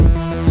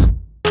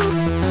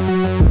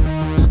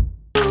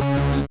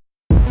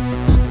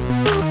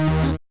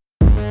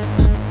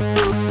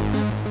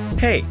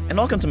and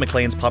welcome to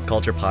Maclean's pop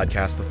culture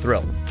podcast, The Thrill,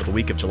 for the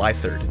week of July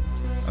 3rd.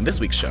 On this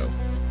week's show,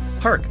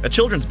 Hark, a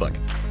children's book.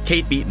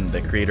 Kate Beaton,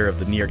 the creator of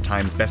the New York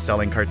Times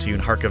best-selling cartoon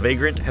Hark a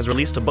Vagrant, has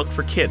released a book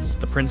for kids,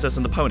 The Princess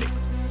and the Pony.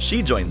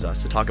 She joins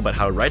us to talk about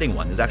how writing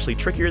one is actually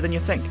trickier than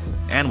you think,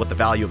 and what the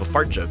value of a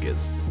fart joke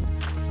is.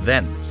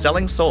 Then,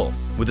 Selling Soul.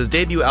 With his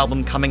debut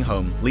album Coming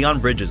Home,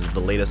 Leon Bridges is the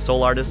latest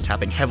soul artist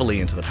tapping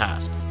heavily into the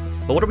past.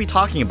 But what are we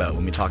talking about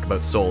when we talk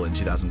about soul in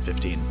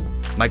 2015?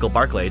 Michael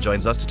Barclay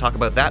joins us to talk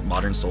about that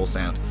modern soul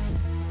sound.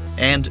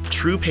 And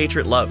True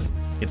Patriot Love.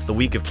 It's the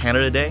week of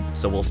Canada Day,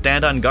 so we'll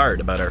stand on guard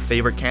about our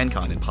favorite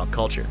CanCon in pop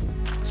culture.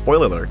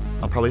 Spoiler alert,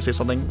 I'll probably say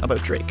something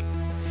about Drake.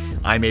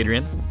 I'm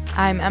Adrian.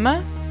 I'm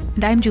Emma.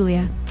 And I'm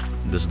Julia.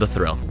 This is The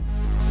Thrill.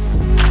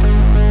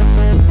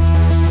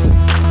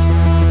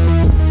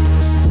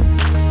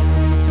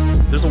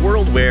 There's a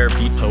world where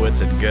beat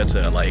poets and Goethe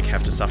alike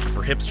have to suffer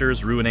for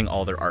hipsters ruining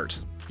all their art.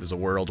 There's a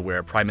world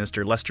where Prime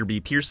Minister Lester B.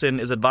 Pearson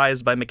is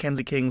advised by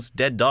Mackenzie King's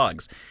Dead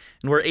Dogs,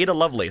 and where Ada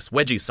Lovelace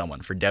wedgies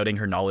someone for doubting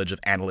her knowledge of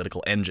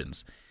analytical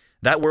engines.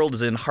 That world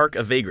is in Hark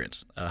a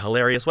Vagrant, a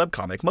hilarious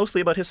webcomic mostly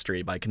about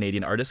history by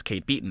Canadian artist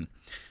Kate Beaton.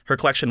 Her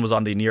collection was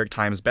on the New York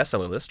Times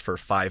bestseller list for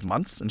 5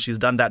 months, and she's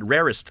done that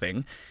rarest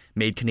thing,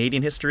 made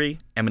Canadian history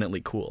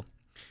eminently cool.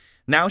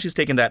 Now she's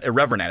taken that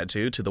irreverent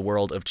attitude to the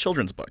world of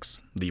children's books.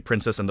 The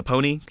Princess and the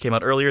Pony came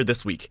out earlier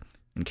this week,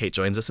 and Kate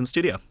joins us in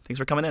studio. Thanks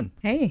for coming in.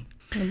 Hey,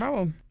 no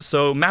problem.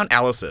 So Mount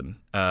Allison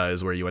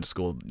is where you went to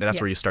school. That's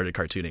Yes. where you started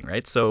cartooning,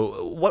 right?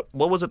 So what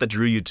was it that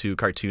drew you to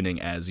cartooning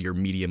as your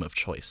medium of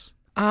choice?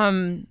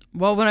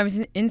 Well, when I was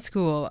in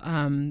school,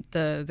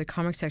 the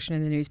comic section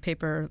in the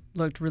newspaper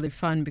looked really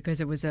fun because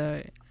I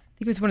think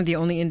it was one of the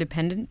only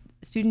independent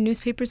student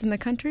newspapers in the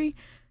country.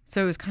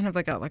 So it was kind of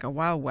like a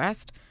Wild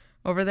West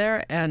over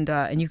there,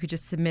 and you could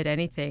just submit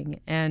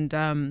anything. And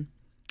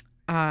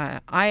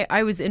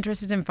I was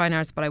interested in fine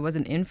arts, but I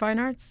wasn't in fine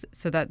arts,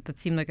 so that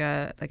seemed like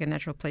a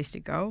natural place to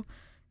go.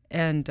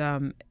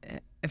 And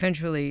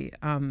eventually,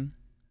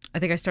 I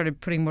think I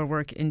started putting more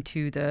work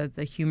into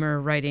the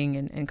humor writing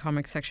and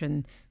comic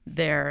section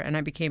there, and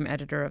I became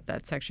editor of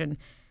that section.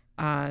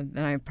 Then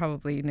I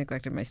probably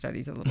neglected my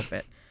studies a little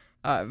bit,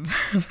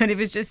 but it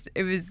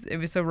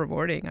was so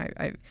rewarding.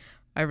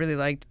 I really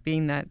liked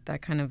being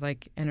that kind of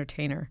like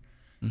entertainer,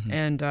 Mm-hmm.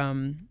 and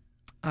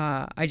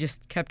I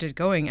just kept it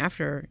going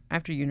after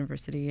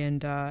university,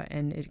 and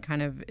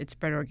it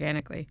spread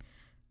organically.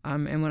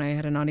 And when I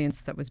had an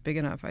audience that was big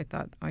enough, I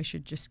thought I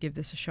should just give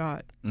this a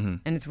shot. Mm-hmm.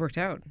 And it's worked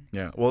out.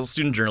 Yeah. Well,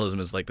 student journalism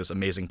is like this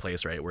amazing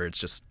place, right? Where it's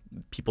just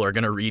people are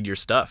going to read your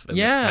stuff. And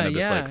it's kind of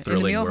this like thrilling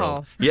in the meal world.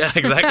 hall. Yeah,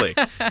 exactly.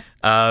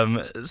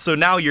 So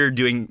now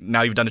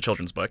you've done a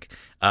children's book,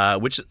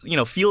 which,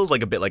 feels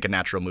like a bit like a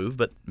natural move,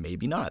 but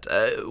maybe not.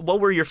 What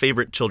were your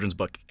favorite children's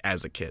book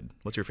as a kid?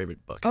 What's your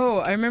favorite book? Oh,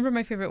 I remember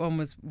my favorite one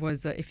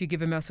was If You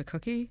Give a Mouse a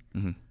Cookie.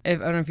 Mm-hmm. I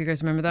don't know if you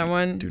guys remember that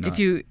one. Do not. If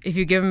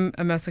you give him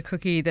a mouse a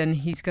cookie, then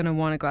he's going to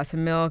want a glass of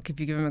milk. If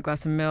you give him a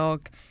glass of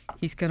milk,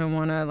 he's going to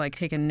want to like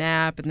take a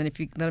nap. And then if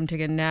you let him take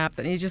a nap,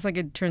 then he's just like,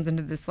 it turns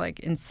into this like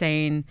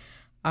insane,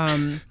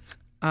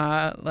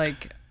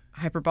 like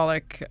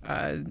hyperbolic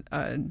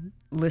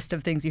list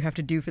of things you have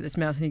to do for this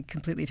mouse, and he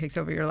completely takes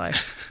over your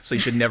life. So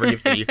you should never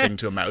give anything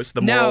to a mouse.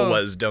 The moral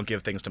was don't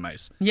give things to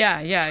mice.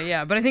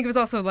 Yeah. But I think it was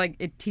also like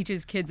it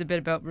teaches kids a bit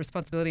about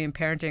responsibility and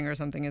parenting or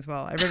something as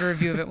well. I read a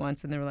review of it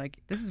once, and they were like,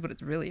 this is what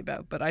it's really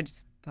about. But I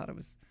just thought it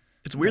was...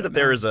 It's weird that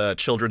there is a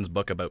children's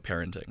book about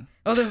parenting.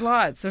 Oh, there's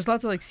lots. There's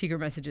lots of like secret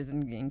messages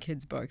in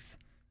kids' books.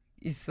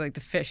 It's like the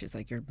fish is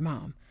like your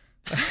mom.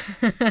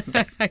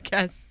 I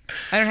guess.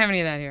 I don't have any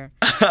of that here.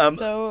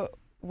 So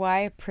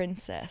why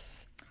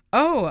princess?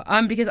 Oh,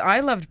 because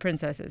I loved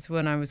princesses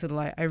when I was little.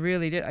 I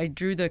really did. I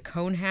drew the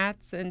cone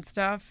hats and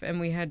stuff,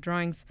 and we had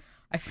drawings.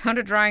 I found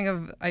a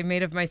drawing I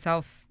made of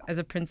myself as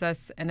a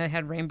princess, and I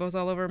had rainbows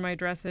all over my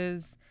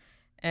dresses,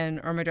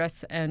 or my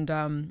dress, and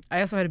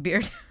I also had a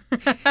beard.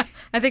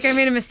 I think I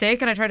made a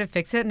mistake, and I tried to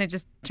fix it, and it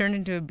just turned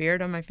into a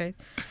beard on my face.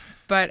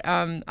 But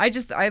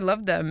I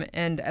love them,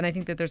 and I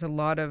think that there's a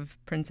lot of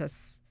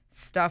princess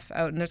stuff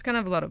out, and there's kind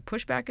of a lot of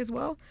pushback as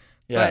well.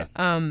 Yeah.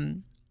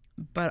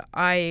 But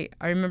I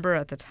remember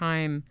at the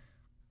time,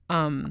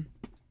 as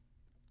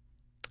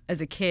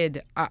a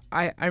kid,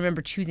 I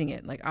remember choosing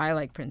it. Like, I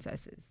like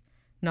princesses,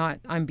 not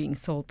I'm being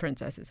sold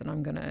princesses and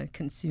I'm gonna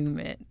consume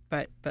it.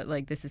 But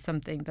like, this is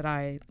something that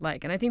I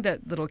like, and I think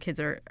that little kids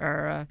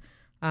are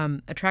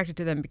attracted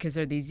to them because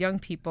they're these young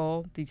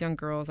people, these young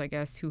girls, I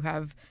guess, who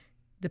have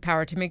the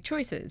power to make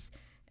choices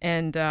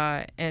and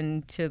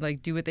to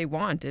like do what they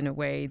want in a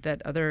way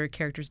that other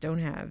characters don't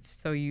have.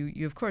 So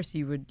you of course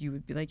you would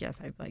be like, yes,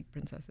 I like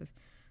princesses.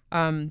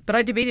 But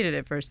I debated it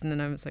at first, and then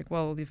I was like,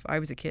 well, if I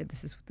was a kid,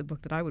 this is the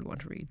book that I would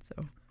want to read.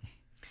 So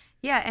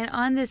yeah, and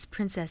on this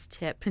princess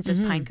tip, Princess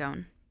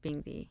Pinecone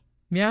being the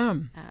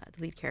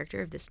lead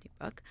character of this new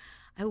book,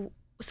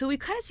 so we've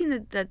kind of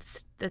seen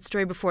that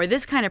story before.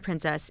 This kind of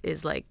princess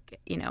is like,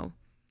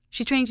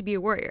 she's training to be a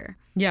warrior.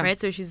 Yeah.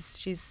 Right. So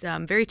she's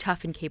very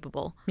tough and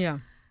capable. Yeah.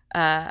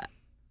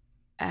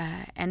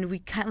 And we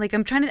kind of like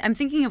I'm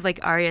thinking of like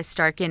Arya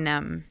Stark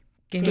in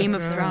Game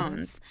of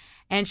Thrones.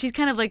 And she's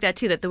kind of like that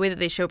too, that the way that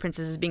they show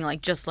princesses being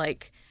like just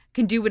like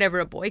can do whatever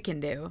a boy can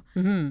do.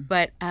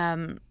 But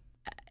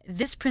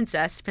this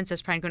Princess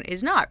Pinecone,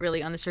 is not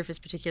really on the surface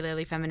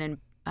particularly feminine,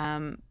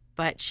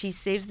 but she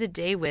saves the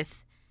day with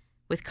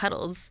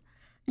cuddles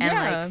and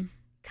like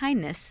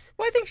kindness.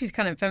 Well, I think she's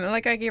kind of feminine.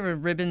 Like I gave her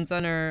ribbons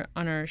on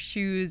her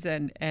shoes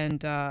and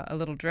a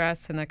little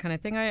dress and that kind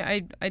of thing.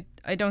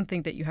 I don't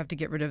think that you have to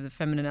get rid of the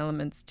feminine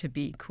elements to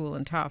be cool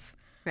and tough.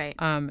 Right.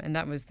 And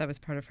that was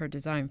part of her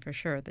design for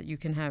sure. That you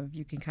can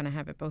kind of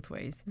have it both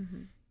ways.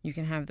 You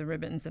can have the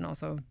ribbons and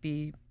also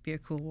be a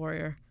cool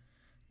warrior.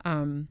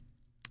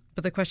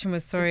 But the question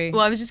was, sorry.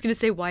 Well, I was just going to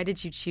say, why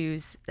did you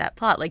choose that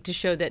plot? Like to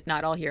show that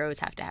not all heroes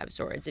have to have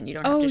swords, and you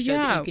don't have to show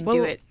that you can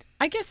do it.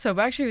 I guess so.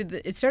 But actually,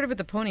 it started with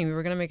the pony. We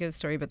were going to make a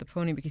story about the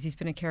pony because he's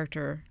been a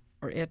character,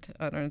 or it.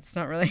 I don't know. It's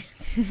not really.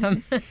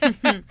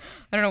 I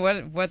don't know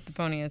what the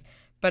pony is.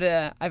 But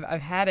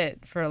I've had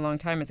it for a long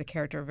time as a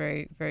character,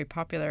 very, very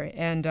popular,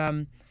 and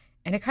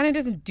it kind of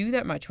doesn't do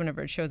that much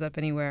whenever it shows up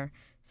anywhere.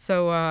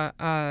 So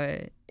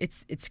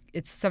it's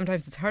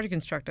sometimes it's hard to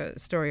construct a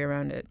story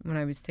around it when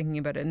I was thinking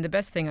about it. And the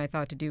best thing I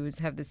thought to do was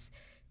have this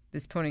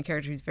pony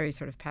character who's very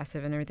sort of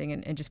passive and everything,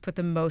 and just put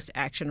the most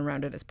action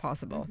around it as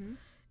possible.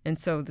 And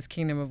so this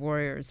Kingdom of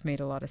Warriors made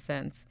a lot of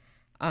sense,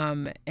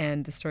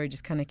 and the story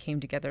just kind of came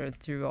together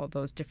through all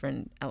those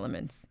different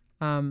elements.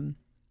 And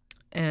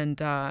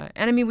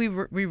I mean, we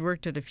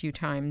reworked it a few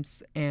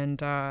times,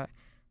 and I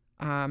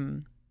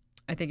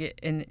think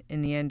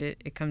in the end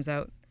it comes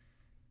out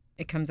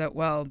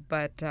well.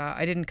 But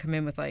I didn't come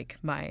in with like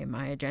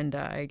my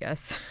agenda, I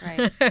guess.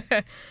 Right.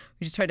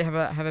 We just tried to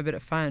have a bit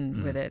of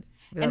fun with it.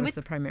 That was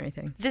the primary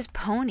thing. This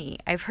pony,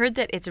 I've heard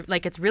that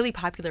it's really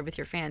popular with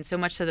your fans, so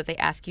much so that they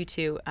ask you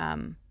to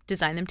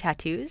design them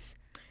tattoos.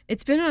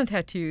 It's been on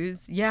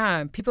tattoos.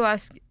 Yeah, people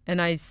ask,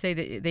 and I say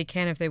that they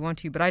can if they want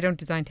to, but I don't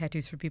design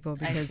tattoos for people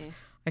because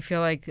I feel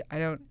like I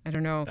don't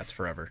know. That's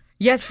forever.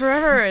 Yeah, it's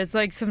forever. It's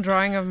like some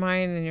drawing of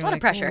mine, and you're a lot like,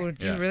 of pressure. Oh,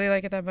 do you really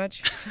like it that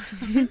much?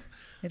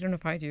 I don't know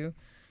if I do.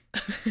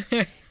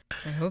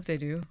 I hope they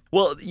do.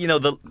 Well,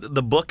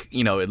 the book,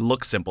 it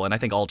looks simple, and I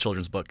think all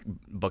children's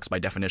books by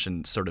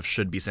definition sort of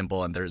should be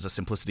simple, and there's a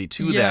simplicity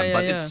to them.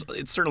 But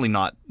it's certainly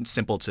not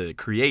simple to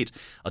create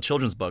a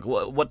children's book.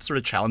 What sort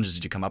of challenges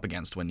did you come up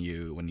against when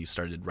you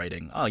started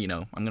writing? Oh, I'm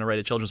going to write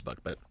a children's book,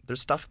 but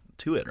there's stuff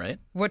to it, right?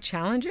 What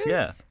challenges?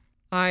 Yeah.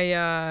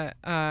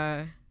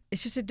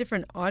 It's just a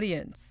different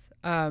audience.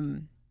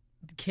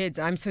 Kids,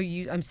 I'm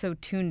so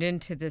tuned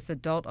into this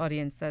adult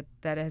audience that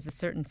has a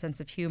certain sense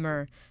of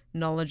humor,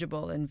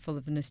 knowledgeable and full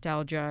of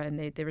nostalgia, and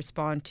they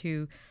respond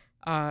to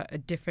a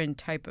different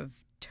type of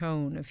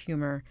tone of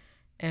humor.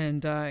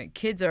 And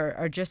kids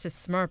are just as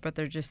smart, but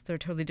they're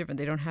totally different.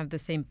 They don't have the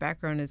same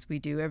background as we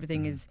do.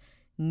 Everything is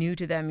new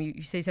to them.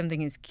 You say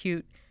something is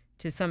cute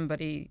to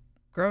somebody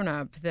grown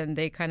up, then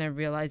they kind of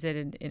realize it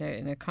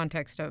in a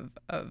context of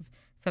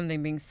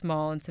something being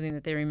small and something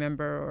that they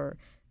remember or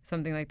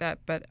something like that.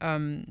 But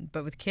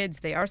with kids,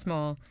 they are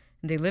small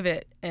and they live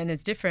it, and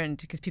it's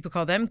different because people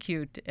call them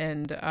cute,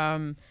 and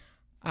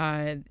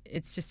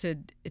it's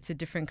a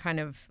different kind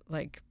of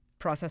like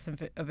process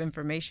of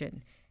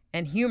information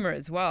and humor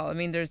as well. I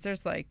mean, there's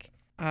like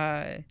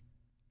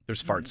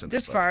there's farts in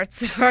this book.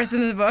 Farts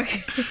in the book.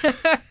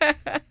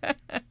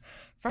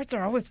 Farts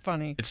are always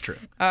funny. It's true.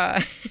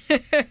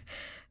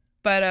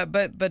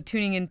 But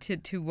tuning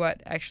into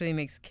what actually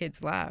makes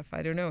kids laugh,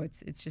 I don't know.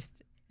 It's just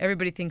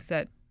everybody thinks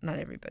that. Not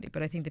everybody,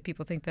 but I think that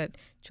people think that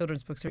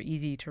children's books are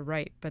easy to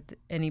write, but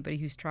anybody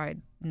who's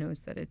tried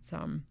knows that it's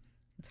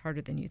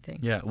harder than you think.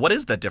 Yeah. What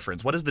is that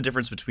difference? What is the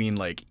difference between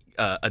like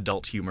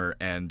adult humor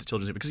and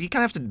children's humor? Because you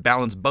kind of have to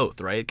balance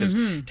both, right? Because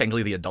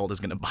technically the adult is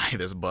going to buy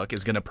this book,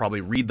 is going to probably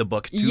read the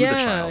book to the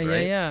child,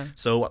 right? Yeah.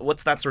 So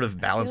what's that sort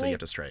of balance that you have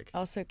to strike?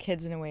 Also,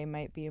 kids in a way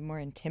might be a more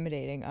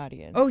intimidating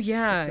audience. Oh,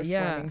 yeah,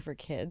 performing for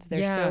kids.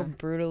 They're so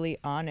brutally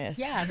honest.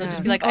 Yeah, they'll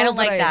just be like, I don't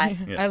like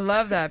that. I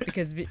love that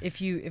because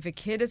if a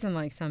kid doesn't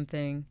like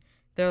something,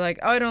 they're like,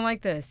 oh, I don't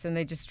like this, and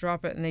they just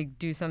drop it and they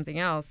do something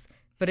else.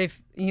 But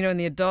if, in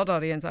the adult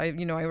audience, I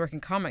work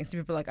in comics,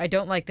 and people are like, I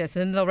don't like this,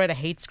 and then they'll write a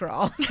hate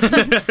scrawl.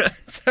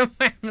 So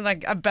I'm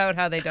like, about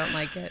how they don't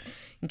like it.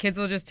 And kids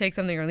will just take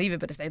something or leave it,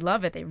 but if they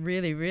love it, they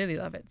really, really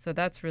love it. So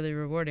that's really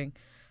rewarding.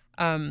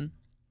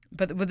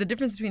 But with the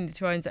difference between the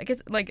two audiences, I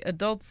guess, like,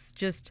 adults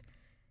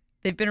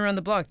they've been around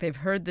the block. They've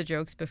heard the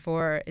jokes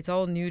before. It's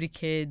all new to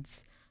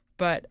kids,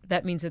 but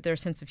that means that their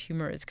sense of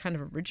humor is kind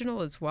of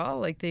original as well.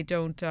 Like, they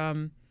don't,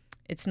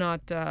 it's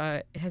not,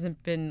 it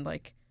hasn't been,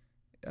 like,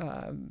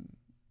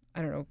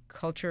 I don't know,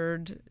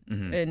 cultured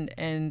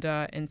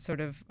and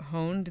sort of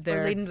honed.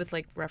 Or laden with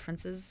like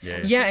references.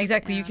 Yeah,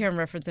 exactly. Yeah. You can't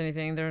reference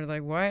anything. They're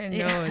like, what?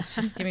 No, it's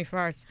just give me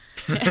farts.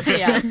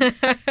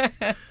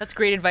 Yeah. That's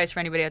great advice for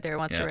anybody out there who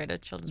wants to write a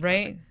children's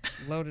book.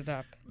 Load it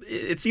up.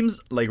 It seems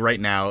like right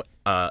now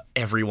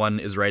everyone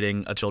is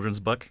writing a children's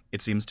book,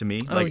 it seems to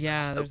me. Oh,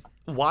 yeah.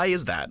 Why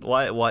is that?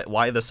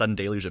 Why the sudden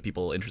deluge of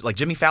people interested? Like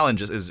Jimmy Fallon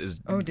just is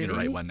going to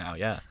write one now,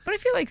 yeah. But I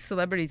feel like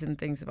celebrities and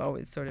things have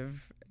always sort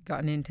of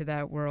gotten into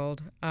that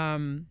world.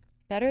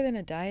 Better than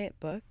a diet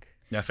book.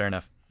 Yeah, fair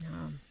enough.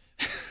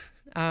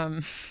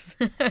 I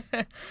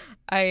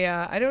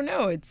don't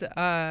know. It's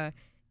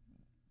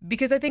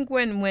because I think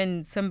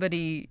when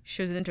somebody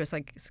shows an interest,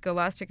 like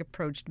Scholastic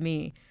approached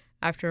me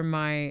after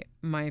my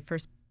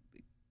first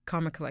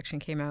comic collection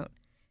came out,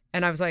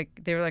 and I was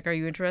like, they were like, "Are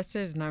you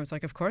interested?" And I was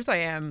like, "Of course I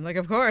am. Like,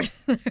 of course.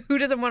 Who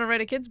doesn't want to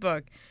write a kid's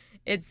book?"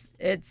 It's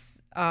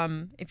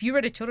if you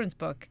read a children's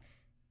book,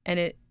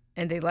 and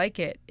they like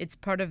it, it's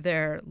part of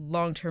their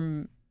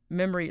long-term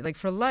memory, like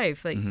for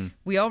life. Like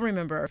we all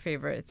remember our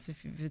favorites, if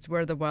it's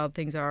Where the Wild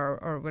Things Are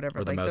or whatever.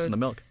 Or the like Mouse and the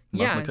Milk.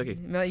 Mouse and the Cookie.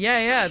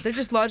 Yeah. They're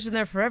just lodged in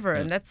there forever,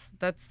 and that's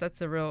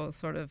a real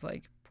sort of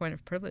like point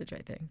of privilege, I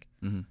think.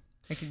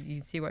 Like you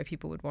can see why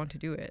people would want to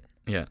do it.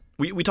 Yeah.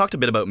 We talked a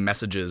bit about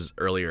messages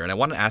earlier, and I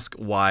want to ask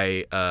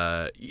why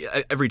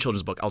every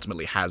children's book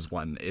ultimately has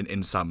one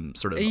in some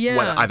sort of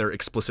either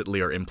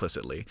explicitly or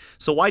implicitly.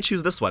 So why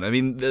choose this one? I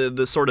mean,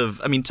 the sort of,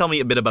 I mean, tell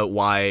me a bit about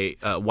why,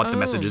 what the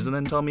message is, and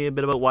then tell me a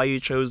bit about why you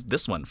chose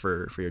this one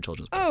for your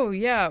children's book. Oh,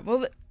 yeah.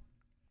 Well,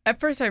 at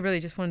first I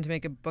really just wanted to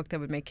make a book that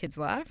would make kids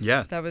laugh.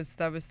 Yeah. That was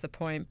the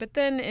point. But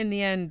then in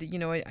the end, you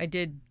know, I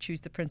did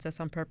choose the princess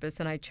on purpose,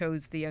 and I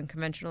chose the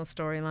unconventional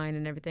storyline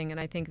and everything. And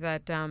I think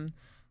that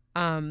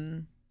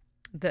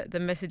the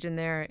message in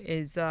there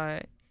is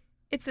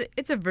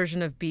it's a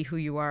version of be who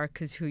you are,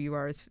 because who you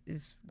are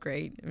is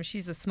great. I mean,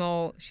 she's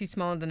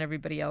smaller than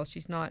everybody else.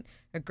 She's not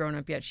a grown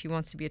up yet. She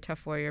wants to be a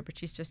tough warrior, but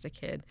she's just a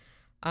kid.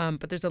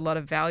 But there's a lot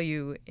of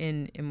value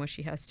in what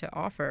she has to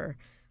offer,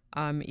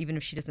 even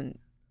if she doesn't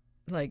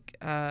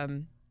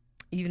even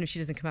if she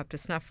doesn't come up to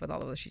snuff with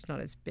all of those. She's not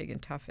as big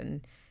and tough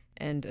and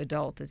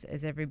adult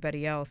as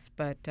everybody else.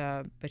 But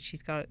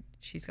she's got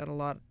a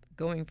lot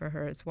going for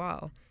her as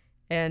well.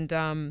 And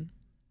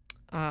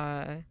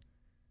I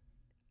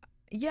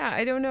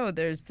don't know.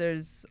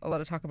 There's a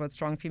lot of talk about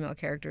strong female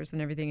characters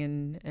and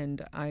everything,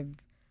 and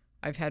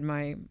I've had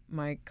my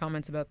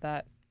comments about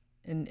that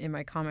in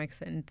my comics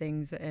and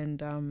things,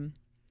 and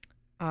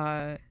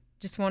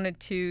just wanted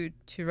to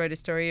write a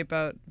story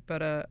about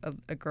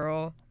a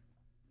girl.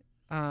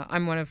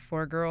 I'm one of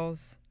 4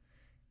 girls,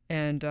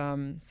 and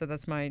so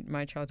that's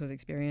my childhood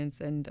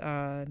experience, and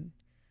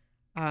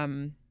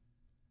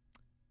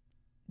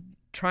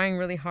trying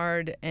really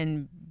hard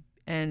and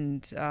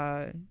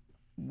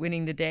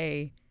winning the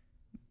day,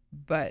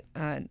 but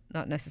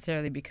not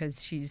necessarily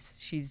because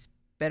she's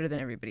better than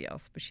everybody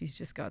else, but she's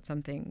just got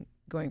something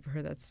going for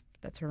her that's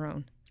her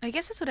own. I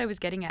guess that's what I was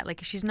getting at.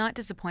 Like, she's not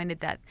disappointed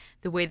that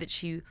the way that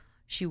she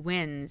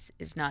wins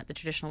is not the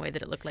traditional way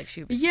that it looked like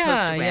she was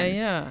supposed to win.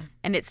 Yeah.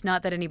 And it's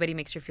not that anybody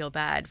makes her feel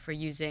bad for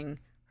using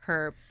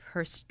her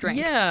strengths.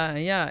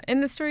 Yeah.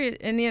 In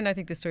the end, I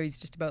think the story is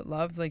just about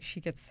love. Like, she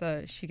gets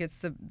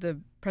the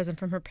present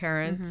from her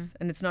parents,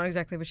 and it's not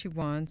exactly what she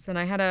wants. And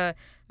I had a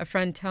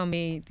friend tell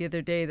me the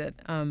other day that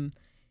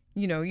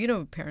you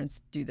know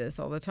parents do this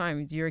all the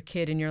time. You're a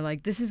kid and you're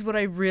like, this is what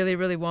I really,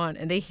 really want,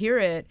 and they hear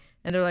it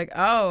and they're like,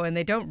 oh, and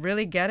they don't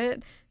really get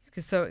it.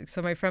 So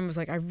my friend was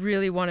like, I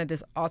really wanted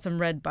this awesome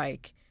red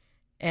bike,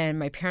 and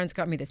my parents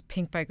got me this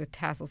pink bike with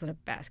tassels in a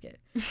basket.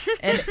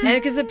 And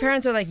because the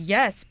parents are like,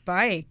 yes,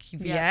 bike,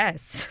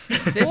 yes,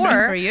 this is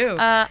for you.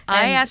 I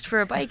asked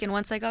for a bike, and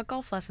once I got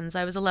golf lessons,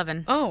 I was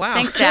 11. Oh, wow.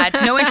 Thanks, Dad.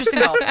 No interest in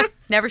golf.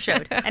 Never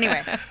showed.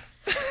 Anyway.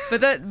 But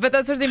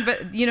that sort of thing.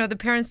 But the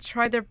parents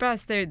tried their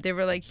best. They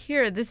were like,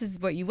 here, this is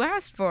what you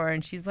asked for,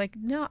 and she's like,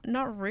 no,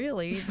 not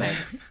really, but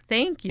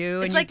thank you.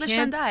 It's and like you Le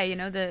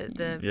Chandail,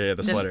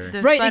 the sweater.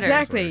 The right, sweater.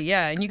 exactly,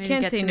 yeah. And you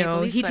can't say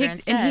no. He takes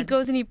instead. and he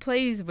goes and he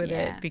plays with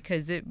it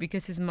because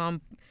his mom.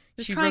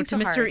 She wrote to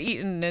Mr.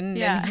 Eaton and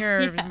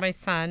here, my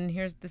son,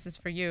 this is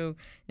for you.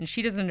 And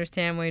she doesn't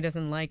understand why he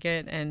doesn't like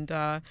it. And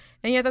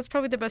that's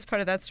probably the best part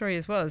of that story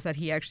as well, is that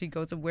he actually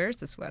goes and wears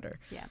the sweater.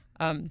 Yeah.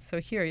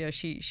 So here,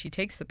 she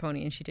takes the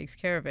pony and she takes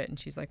care of it. And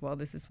she's like, well,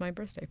 this is my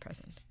birthday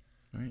present.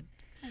 All right.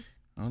 Nice.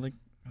 I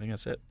think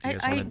that's it.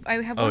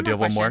 I have one do you more have question.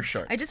 One more?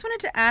 Sure. I just wanted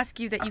to ask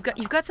you that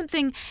you've got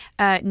something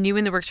new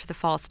in the works for the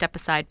fall, Step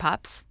Aside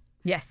Pops.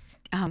 Yes.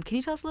 Can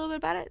you tell us a little bit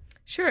about it?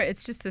 Sure.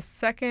 It's just the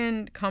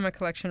second comic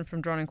collection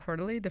from Drawn and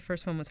Quarterly. The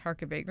first one was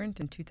Hark a Vagrant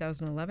in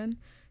 2011.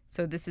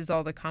 So this is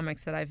all the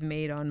comics that I've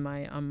made on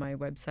my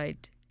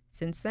website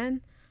since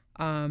then.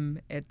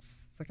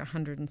 It's like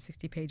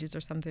 160 pages or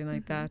something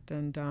like that,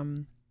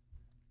 and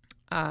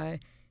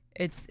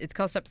it's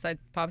called Step Aside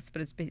Pops,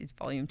 but it's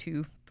volume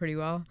 2 pretty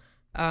well.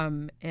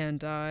 And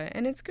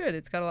it's good.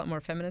 It's got a lot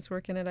more feminist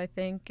work in it, I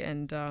think,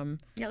 and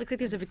it looks like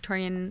there's a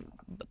Victorian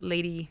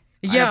lady.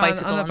 On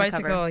the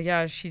bicycle.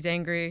 Yeah, she's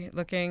angry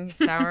looking,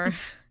 sour.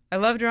 I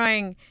love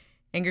drawing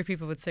angry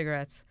people with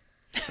cigarettes.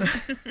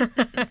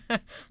 I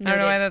don't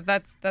know why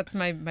that's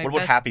my What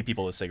about happy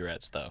people with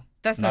cigarettes, though?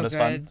 That's not no as good.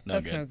 fun?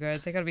 That's no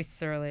good. They gotta be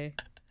surly.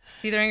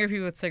 It's either angry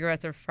people with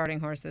cigarettes or farting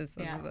horses.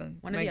 Those are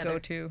my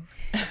go-to.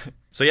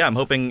 So I'm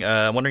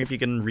wondering if you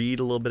can read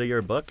a little bit of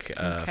your book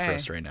for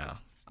us right now.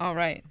 All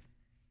right.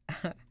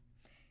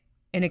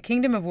 In a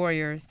kingdom of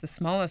warriors, the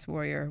smallest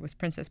warrior was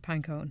Princess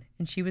Pinecone,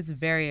 and she was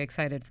very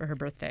excited for her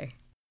birthday.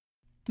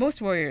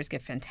 Most warriors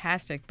get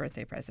fantastic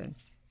birthday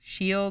presents.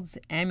 shields,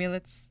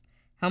 amulets,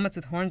 helmets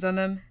with horns on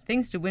them,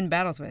 things to win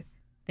battles with,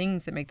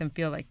 things that make them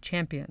feel like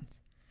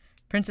champions.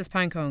 Princess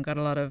Pinecone got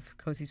a lot of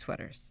cozy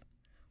sweaters.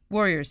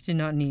 Warriors do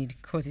not need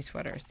cozy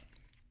sweaters.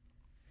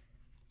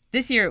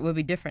 This year it will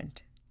be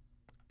different.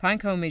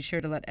 Pinecone made sure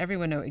to let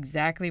everyone know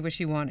exactly what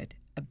she wanted.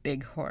 A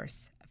big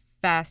horse, a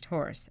fast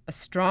horse, a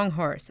strong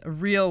horse, a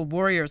real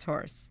warrior's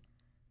horse.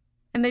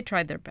 And they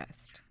tried their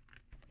best.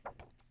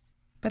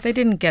 But they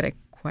didn't get it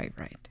quite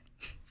right.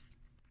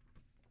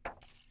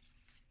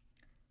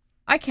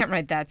 I can't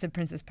ride that, said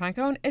Princess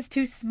Pinecone. It's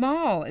too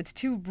small, it's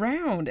too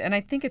round, and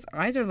I think its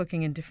eyes are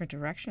looking in different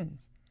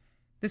directions.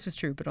 This was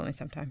true, but only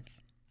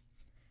sometimes.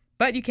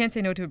 But you can't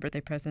say no to a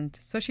birthday present,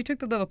 so she took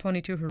the little pony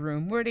to her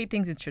room where it ate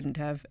things it shouldn't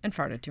have and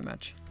farted too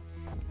much.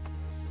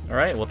 All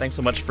right, well, thanks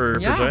so much for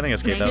joining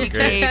us, Kate. That was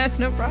great.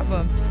 No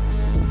problem.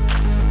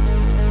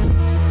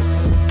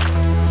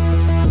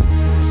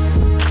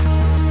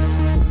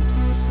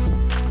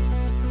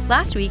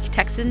 Last week,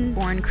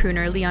 Texan-born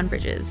crooner Leon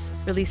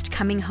Bridges released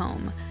Coming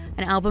Home,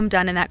 an album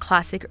done in that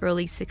classic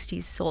early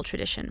 60s soul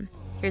tradition.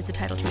 Here's the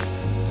title track.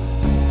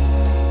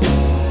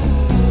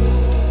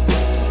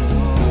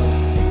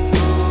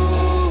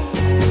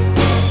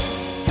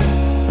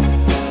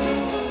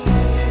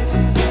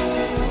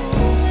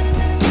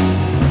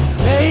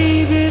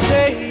 Baby,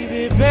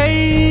 baby,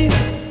 baby,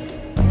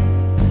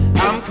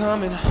 I'm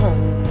coming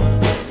home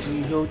to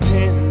your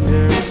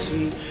tender,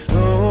 sweet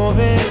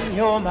loving.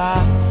 You're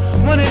my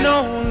one and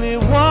only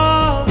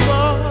woman.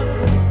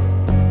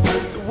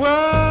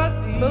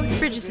 Both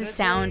Bridges'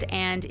 sound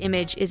and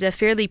image is a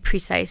fairly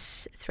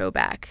precise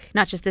throwback.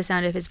 Not just the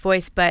sound of his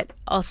voice, but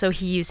also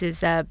he uses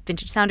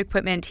vintage sound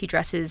equipment. He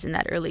dresses in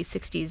that early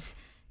 60s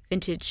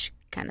vintage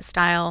kind of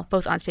style,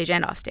 both on stage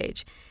and off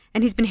stage.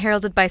 And he's been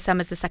heralded by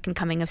some as the second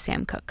coming of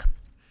Sam Cooke.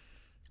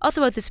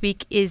 Also out this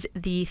week is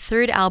the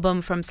third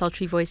album from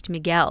sultry-voiced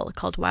Miguel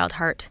called Wild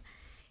Heart.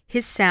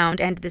 His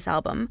sound and this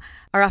album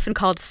are often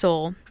called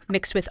soul,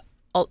 mixed with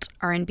alt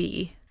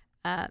R&B.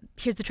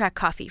 Here's the track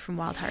Coffee from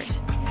Wild Heart.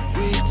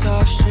 We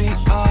talk street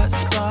art,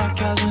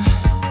 sarcasm,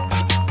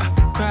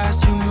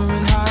 crass humor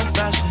in high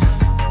fashion.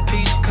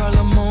 Peach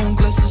color moon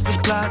glistens the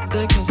plot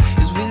thickens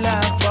as we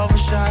laugh over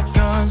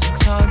shotguns and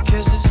tongue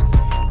kisses.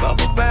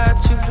 Bubble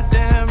bath you for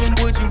daring,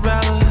 would you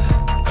rather?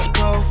 A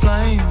cold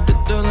flame, the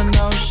thrill of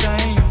no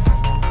shame.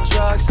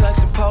 Drugs, sex,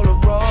 and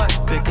Polaroids.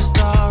 Pick a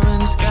star in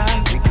the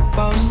sky, we could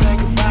both say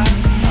goodbye.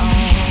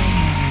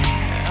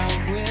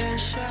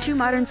 Two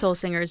modern soul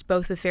singers,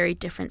 both with very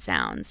different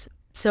sounds.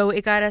 So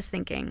it got us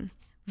thinking,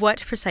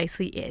 what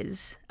precisely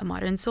is a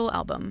modern soul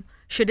album?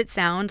 Should it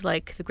sound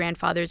like the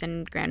grandfathers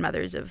and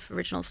grandmothers of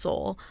original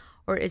soul,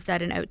 or is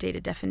that an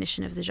outdated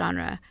definition of the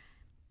genre?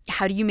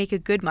 How do you make a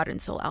good modern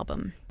soul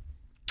album?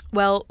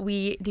 Well,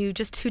 we knew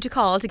just who to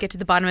call to get to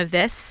the bottom of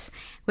this.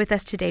 With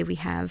us today, we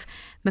have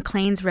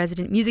Maclean's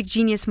resident music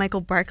genius,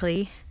 Michael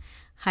Barkley.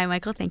 Hi,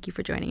 Michael. Thank you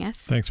for joining us.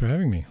 Thanks for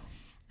having me.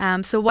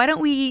 So why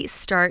don't we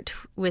start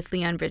with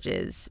Leon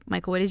Bridges?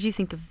 Michael, what did you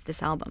think of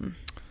this album?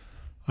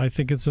 I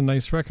think it's a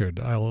nice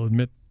record. I'll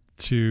admit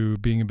to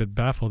being a bit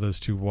baffled as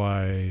to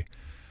why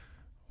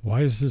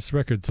is this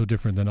record so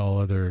different than all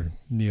other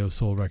neo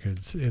soul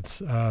records.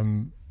 It's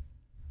fine.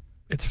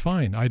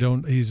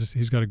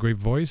 He's got a great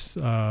voice.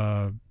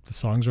 The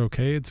songs are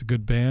okay. It's a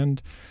good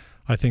band.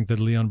 I think that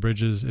Leon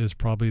Bridges is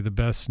probably the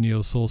best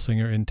neo soul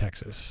singer in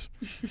Texas.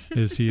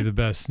 Is he the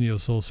best neo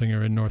soul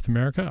singer in North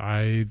America?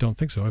 I don't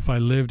think so. If I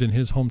lived in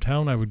his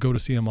hometown, I would go to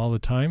see him all the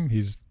time.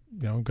 He's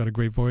got a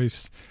great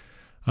voice.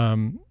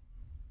 I'll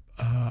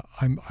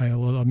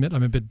admit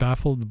I'm a bit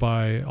baffled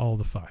by all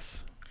the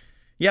fuss.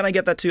 Yeah, and I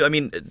get that too. I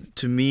mean,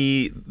 to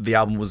me, the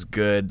album was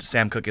good.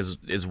 Sam Cooke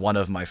is one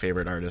of my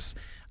favorite artists.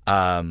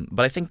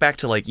 But I think back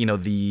to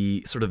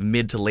the sort of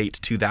mid to late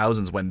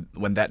 2000s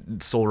when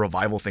that soul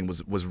revival thing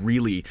was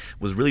really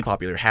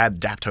popular. Had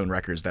Daptone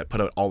Records that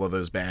put out all of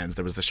those bands.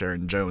 There was the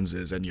Sharon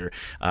Joneses and your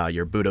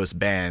Budos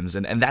bands,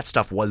 and that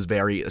stuff was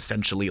very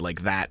essentially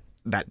like that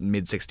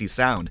mid 60s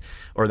sound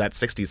or that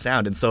 60s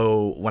sound. And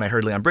so when I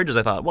heard Leon Bridges,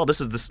 I thought, well, this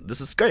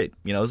is great.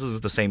 This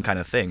is the same kind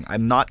of thing.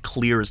 I'm not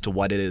clear as to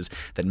what it is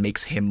that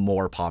makes him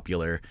more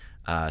popular,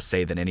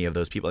 say, than any of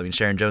those people. I mean,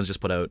 Sharon Jones just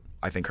put out,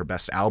 I think, her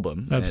best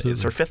album. Absolutely.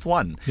 It's her fifth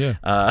one. Yeah.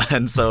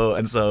 And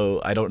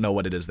so I don't know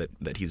what it is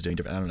that he's doing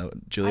different. I don't know.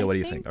 Julia, what do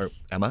you think? Or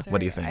Emma, what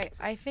do you think?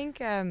 I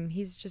think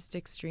he's just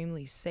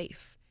extremely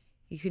safe.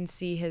 You can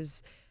see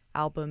his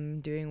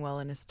album doing well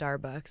in a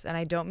Starbucks, and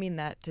I don't mean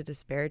that to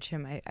disparage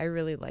him. I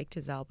really liked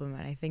his album,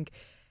 and I think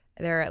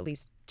there are at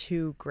least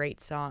two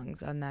great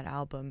songs on that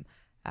album.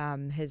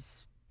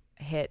 His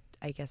hit,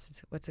 I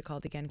guess, what's it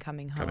called again?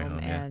 Coming Home,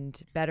 yeah.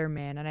 And Better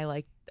Man, and I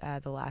liked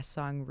the last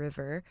song,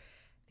 River.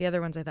 The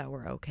other ones I thought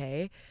were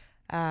okay.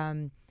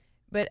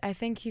 But I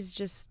think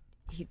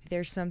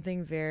there's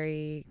something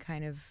very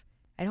kind of,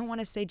 I don't want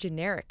to say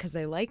generic because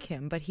I like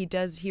him, but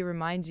he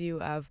reminds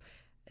you of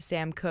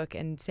Sam Cooke,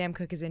 and Sam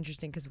Cooke is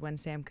interesting because when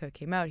Sam Cooke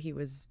came out, he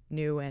was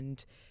new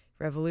and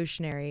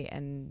revolutionary,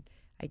 and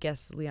I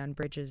guess Leon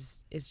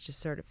Bridges is just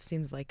sort of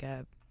seems like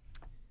a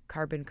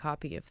carbon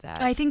copy of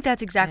that. I think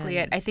that's exactly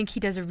it. I think he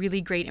does a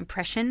really great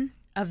impression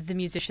of the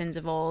musicians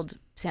of old,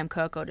 Sam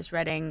Cooke, Otis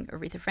Redding,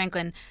 Aretha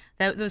Franklin,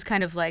 those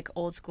kind of like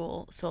old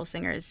school soul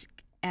singers.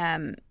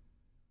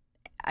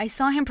 I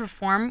saw him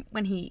perform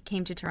when he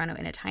came to Toronto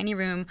in a tiny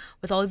room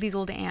with all of these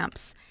old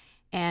amps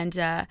and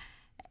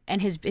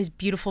his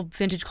beautiful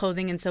vintage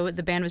clothing, and so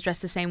the band was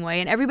dressed the same way,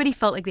 and everybody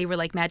felt like they were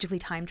like magically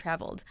time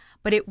traveled.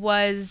 But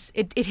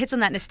it hits on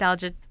that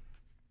nostalgia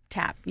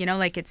tap, you know,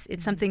 like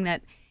it's something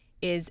that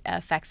is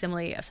a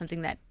facsimile of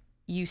something that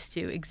used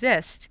to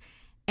exist,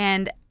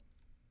 and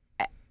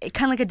it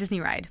kind of like a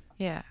Disney ride.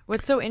 Yeah.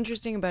 What's so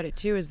interesting about it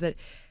too is that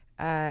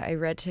I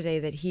read today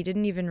that he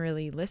didn't even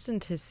really listen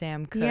to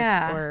Sam Cooke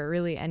or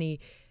really any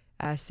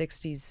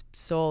 60s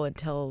soul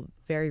until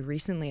very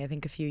recently, I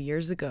think a few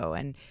years ago.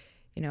 And,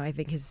 you know, I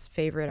think his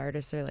favorite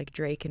artists are like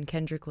Drake and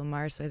Kendrick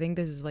Lamar. So I think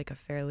this is like a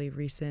fairly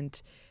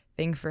recent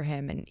thing for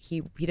him. And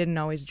he didn't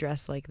always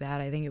dress like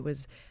that. I think it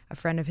was a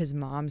friend of his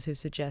mom's who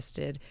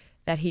suggested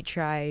that he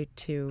try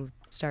to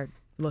start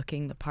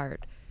looking the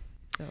part.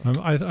 So.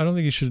 I don't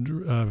think you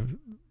should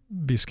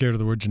be scared of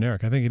the word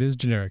generic. I think it is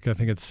generic. I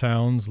think it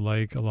sounds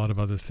like a lot of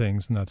other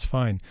things, and that's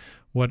fine.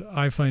 What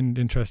I find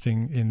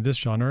interesting in this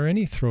genre, or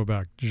any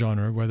throwback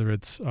genre, whether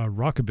it's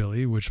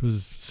rockabilly, which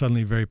was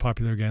suddenly very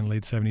popular again,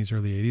 late 70s,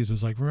 early 80s, it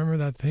was like, remember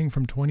that thing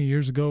from 20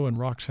 years ago, and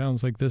rock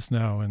sounds like this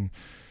now, and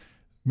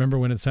remember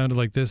when it sounded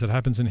like this? It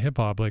happens in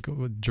hip-hop, like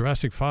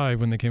Jurassic 5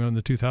 when they came out in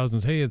the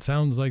 2000s. Hey, it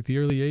sounds like the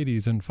early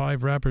 80s and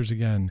 5 rappers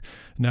again.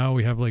 Now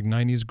we have like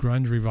 90s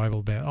grunge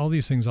revival band. All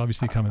these things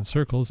obviously come in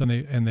circles, and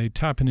they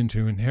tap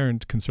into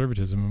inherent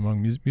conservatism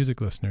among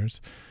music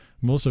listeners,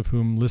 most of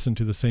whom listen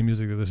to the same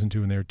music they listened to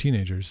when they were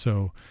teenagers.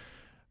 So,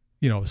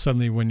 you know,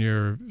 suddenly when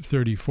you're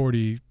 30,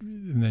 40,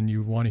 and then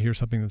you want to hear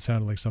something that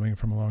sounded like something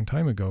from a long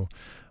time ago.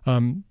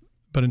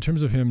 But in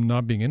terms of him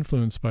not being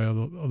influenced by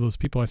all those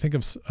people, I think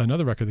of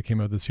another record that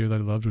came out this year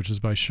that I loved, which is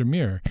by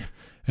Shamir.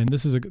 And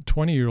this is a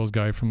 20-year-old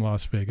guy from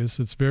Las Vegas.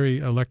 It's very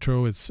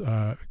electro. It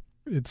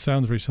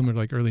sounds very similar to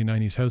like early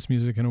 90s house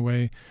music in a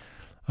way.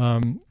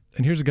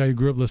 And here's a guy who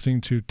grew up listening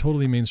to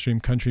totally mainstream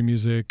country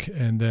music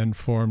and then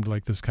formed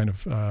like this kind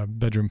of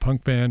bedroom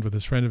punk band with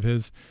this friend of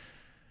his.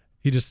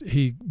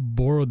 He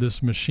borrowed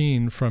this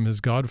machine from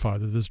his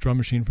godfather, this drum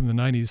machine from the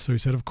 90s. So he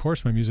said, of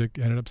course, my music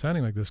ended up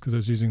sounding like this because I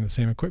was using the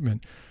same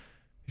equipment.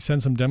 He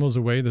sends some demos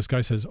away. This guy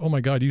says, oh my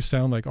God, you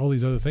sound like all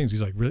these other things.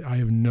 He's like, really? I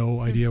have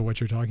no idea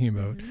what you're talking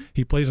about. Mm-hmm.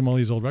 He plays him all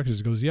these old records.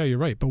 He goes, yeah, you're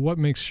right. But what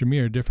makes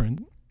Shamir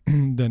different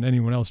than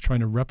anyone else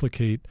trying to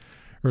replicate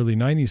early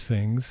 90s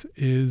things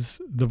is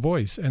the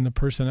voice and the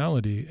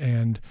personality.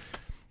 And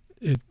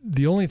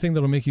the only thing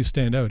that'll make you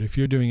stand out if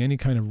you're doing any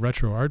kind of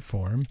retro art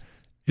form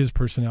is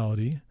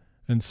personality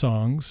and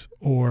songs,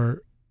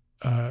 or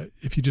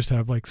if you just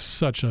have like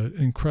such an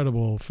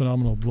incredible,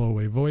 phenomenal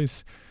blow-away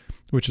voice,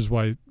 which is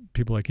why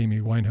people like Amy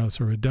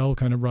Winehouse or Adele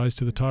kind of rise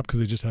to the top, because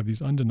they just have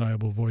these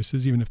undeniable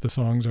voices, even if the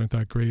songs aren't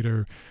that great,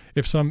 or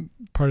if some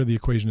part of the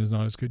equation is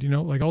not as good. You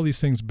know, like all these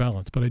things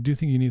balance. But I do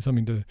think you need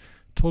something to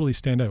totally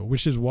stand out,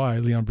 which is why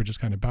Leon Bridges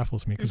kind of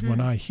baffles me, because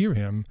when I hear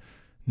him,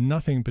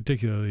 nothing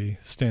particularly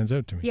stands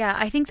out to me. Yeah,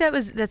 I think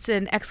that's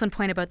an excellent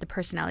point about the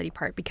personality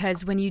part,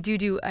 because when you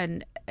do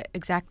an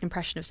exact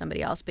impression of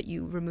somebody else, but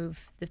you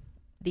remove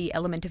the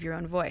element of your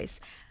own voice.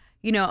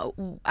 You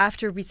know,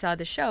 after we saw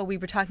the show, we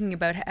were talking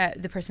about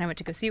the person I went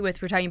to go see it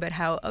with. We were talking about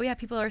how, oh yeah,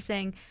 people are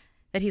saying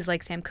that he's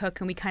like Sam Cooke,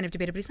 and we kind of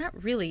debated, but he's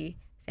not really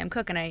Sam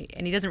Cooke,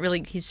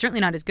 and he's certainly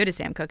not as good as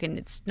Sam Cooke, and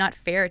it's not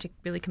fair to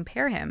really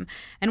compare him.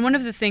 And one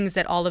of the things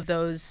that all of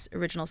those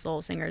original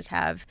soul singers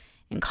have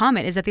in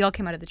common is that they all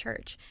came out of the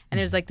church, and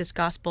there's like this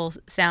gospel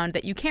sound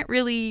that you can't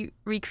really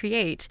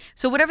recreate.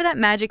 So whatever that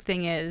magic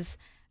thing is,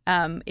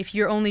 if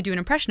you're only doing an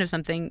impression of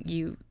something,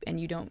 you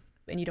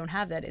don't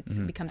have that,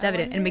 it becomes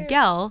evident. And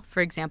Miguel,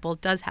 for example,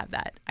 does have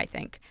that, I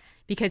think,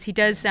 because he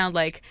does sound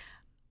like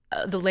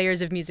the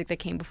layers of music that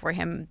came before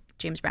him,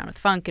 James Brown with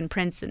funk and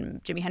Prince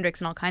and Jimi Hendrix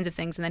and all kinds of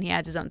things, and then he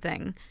adds his own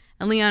thing.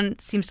 And Leon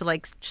seems to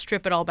like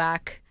strip it all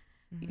back,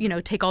 you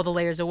know, take all the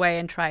layers away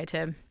and try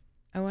to...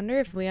 I wonder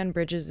if Leon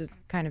Bridges is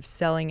kind of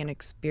selling an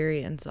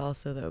experience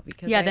also, though,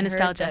 because the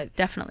nostalgia,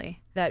 definitely.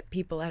 That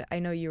people, I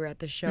know you were at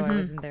the show, I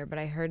wasn't there, but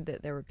I heard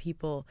that there were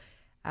people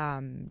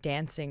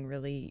dancing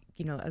really,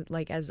 you know,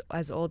 like as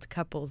old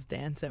couples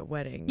dance at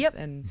weddings. Yep.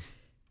 And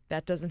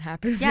that doesn't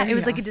happen. Yeah, it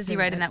was like a Disney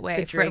ride in that way.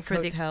 The Drake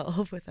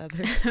Hotel with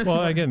others.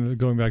 Well, again,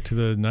 going back to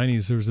the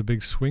 90s, there was a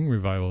big swing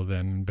revival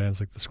then, bands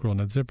like the Squirrel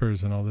Nut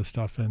Zippers and all this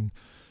stuff. And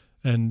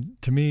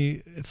to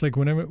me, it's like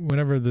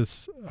whenever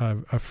this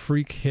a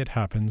freak hit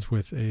happens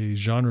with a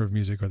genre of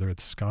music, whether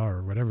it's ska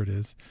or whatever it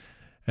is,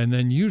 and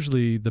then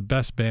usually the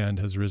best band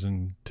has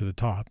risen to the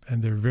top,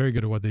 and they're very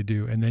good at what they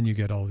do, and then you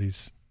get all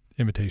these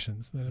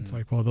imitations. Then it's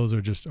like, well, those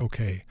are just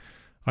okay.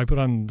 I put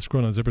on the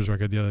Squirrel Nut Zippers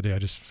record the other day. I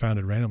just found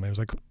it randomly. I was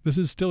like, this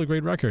is still a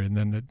great record. And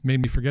then it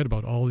made me forget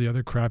about all the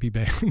other crappy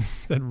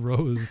bands that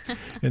rose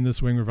in the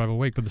swing revival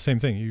wake. But the same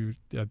thing,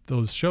 at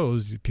those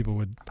shows, people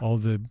would, all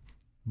the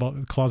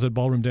closet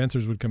ballroom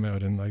dancers would come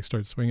out and like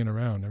start swinging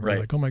around, and we're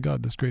like, oh my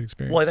god, this great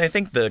experience. Well, I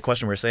think the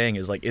question we're saying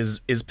is like, is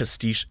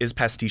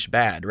pastiche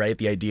bad, right?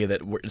 The idea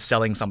that we're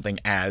selling something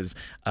as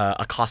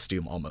a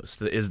costume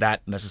almost, is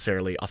that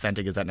necessarily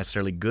authentic? Is that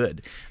necessarily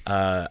good?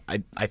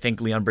 I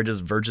think Leon Bridges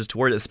verges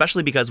toward it,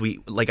 especially because we,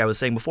 like I was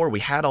saying before, we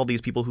had all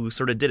these people who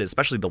sort of did it,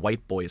 especially the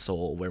white boy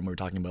soul, when we were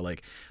talking about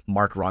like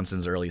Mark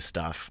Ronson's early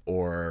stuff,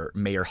 or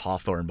Mayer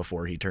Hawthorne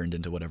before he turned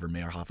into whatever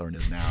Mayer Hawthorne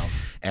is now,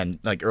 and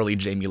like early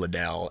Jamie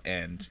Liddell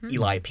and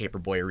Eli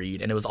Paperboy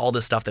Reed, and it was all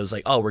this stuff that was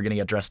like, oh, we're gonna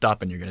get dressed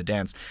up and you're gonna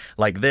dance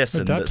like this,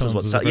 and this is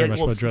what's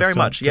very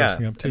much, yeah.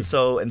 And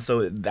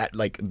so that,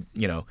 like,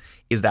 you know,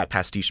 is that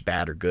pastiche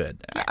bad or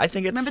good? Yeah. I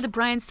think it's. Remember the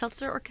Brian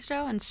Seltzer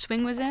Orchestra and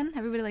Swing was in?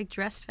 Everybody like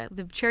dressed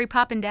the Cherry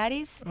Poppin'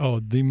 Daddies. Oh,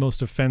 the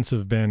most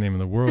offensive band name in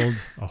the world.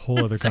 A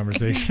whole other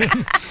conversation.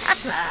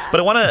 But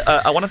I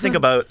want to think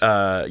about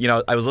you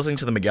know, I was listening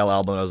to the Miguel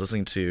album, I was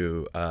listening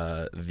to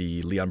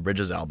the Leon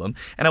Bridges album,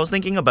 and I was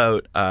thinking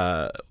about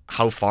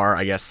how far,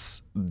 I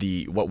guess,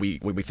 what we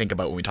think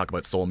about when we talk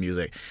about soul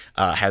music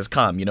has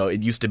come. You know,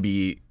 it used to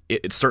be.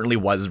 It certainly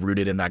was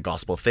rooted in that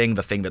gospel thing.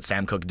 The thing that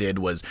Sam Cooke did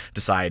was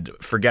decide,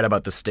 forget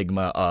about the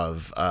stigma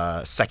of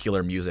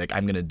secular music.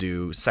 I'm going to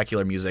do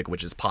secular music,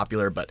 which is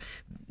popular, but,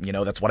 you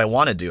know, that's what I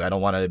want to do. I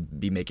don't want to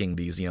be making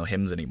these, you know,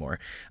 hymns anymore.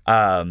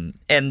 And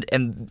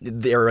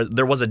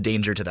there was a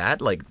danger to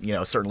that, like, you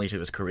know, certainly to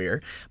his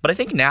career. But I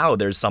think now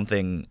there's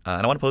something,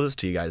 and I want to pose this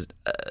to you guys.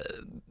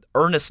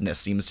 Earnestness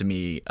seems to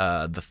me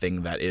the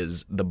thing that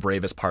is the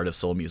bravest part of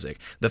soul music.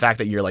 The fact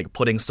that you're like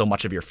putting so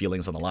much of your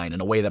feelings on the line in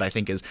a way that I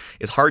think is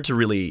hard to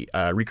really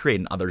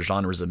recreate in other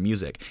genres of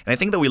music. And I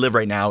think that we live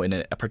right now in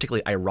a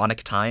particularly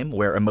ironic time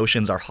where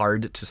emotions are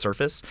hard to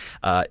surface.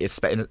 It's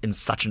in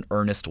such an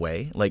earnest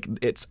way. Like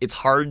it's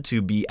hard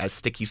to be as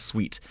sticky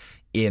sweet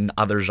in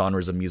other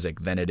genres of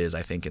music than it is,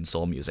 I think, in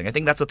soul music. I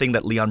think that's the thing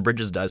that Leon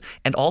Bridges does,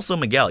 and also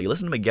Miguel. You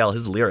listen to Miguel,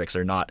 his lyrics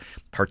are not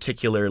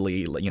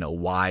particularly, you know,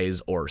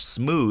 wise or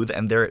smooth,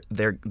 and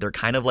they're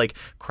kind of like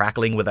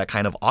crackling with that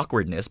kind of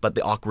awkwardness, but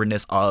the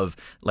awkwardness of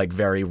like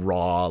very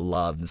raw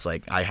love. It's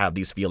like, I have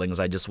these feelings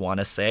I just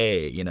want to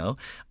say, you know.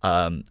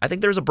 I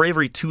think there's a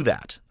bravery to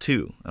that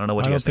too. I don't know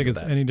what you guys think. I don't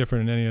think it's any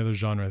different in any other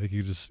genre. I think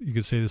you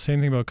could say the same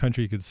thing about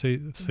country. You could say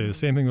the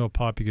same thing about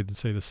pop. You could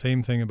say the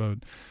same thing about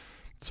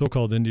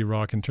so-called indie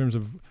rock in terms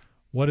of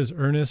what is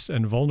earnest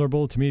and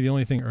vulnerable. To me, the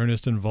only thing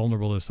earnest and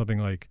vulnerable is something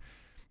like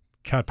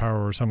Cat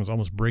Power, where someone's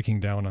almost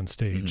breaking down on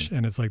stage. Mm-hmm.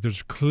 And it's like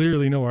there's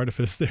clearly no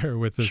artifice there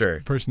with this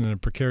person in a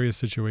precarious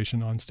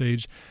situation on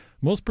stage.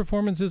 Most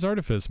performance is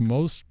artifice.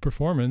 Most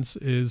performance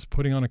is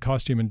putting on a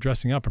costume and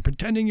dressing up and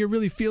pretending you're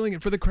really feeling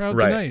it for the crowd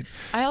tonight.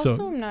 I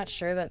also am not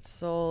sure that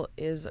soul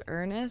is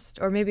earnest,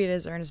 or maybe it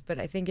is earnest,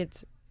 but I think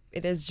it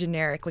is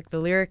generic. Like the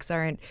lyrics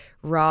aren't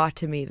raw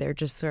to me. They're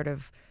just sort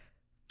of...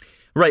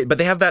 Right, but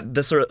they have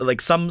the sort of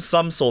like some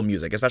soul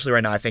music, especially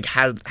right now, I think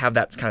have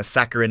that kind of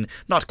saccharine,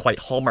 not quite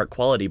Hallmark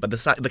quality, but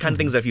the kind of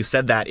things that if you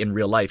said that in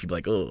real life, you'd be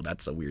like, oh,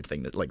 that's a weird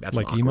thing. Like that's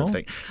like an awkward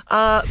thing.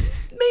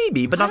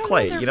 Maybe, but not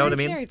quite. You know what I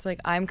mean? It's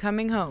like, I'm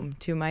coming home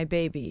to my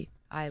baby.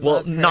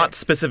 Well, not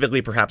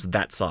specifically perhaps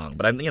that song,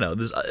 but I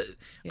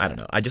don't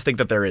know. I just think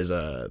that there is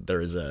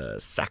a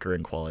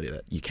saccharine quality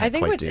that you can't. I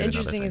think quite what's do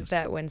interesting is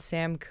that when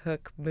Sam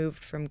Cooke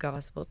moved from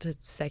gospel to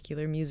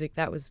secular music,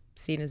 that was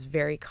seen as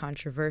very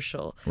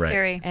controversial. Right.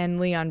 Very. And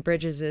Leon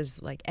Bridges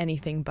is like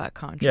anything but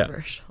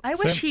controversial. Yeah. I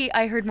wish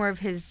I heard more of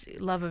his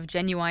love of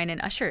Genuine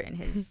and Usher in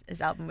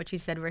his album, which he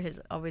said were his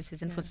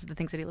influences, the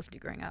things that he listened to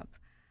growing up.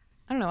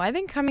 I don't know. I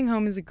think Coming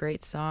Home is a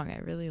great song. I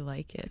really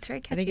like it. It's very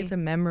catchy. I think it's a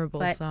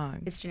memorable but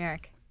song. It's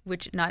generic,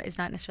 which is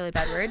not necessarily a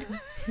bad word,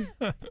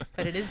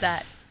 but it is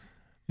that.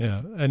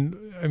 Yeah,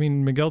 and I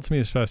mean, Miguel to me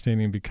is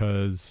fascinating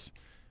because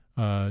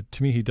to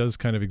me he does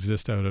kind of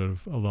exist out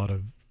of a lot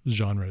of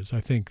genres.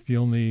 I think the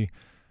only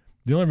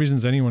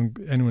reasons anyone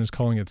is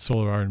calling it soul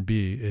or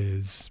R&B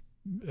is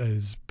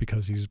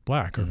because he's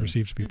black or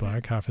perceived to be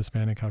black, half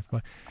Hispanic, half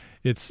black.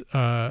 It's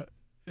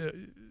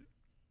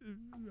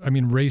I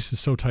mean, race is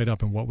so tied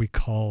up in what we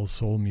call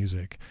soul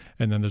music,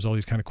 and then there's all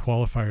these kind of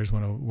qualifiers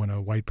when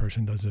a white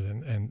person does it,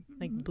 and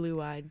like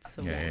blue-eyed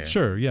soul. Yeah.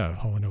 Sure, yeah,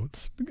 Hall &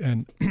 Oates,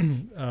 and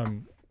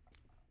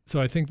so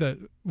I think that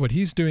what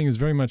he's doing is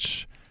very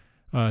much,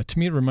 to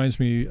me, it reminds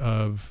me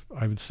of,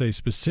 I would say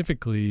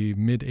specifically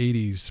mid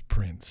 '80s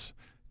Prince,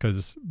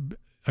 because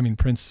I mean,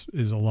 Prince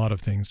is a lot of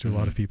things to a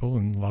lot of people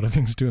and a lot of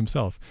things to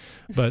himself,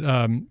 but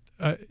in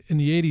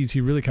the '80s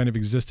he really kind of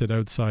existed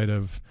outside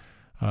of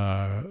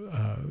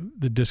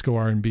the disco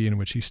R&B in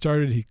which he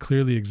started. He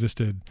clearly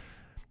existed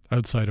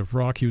outside of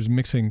rock. He was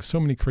mixing so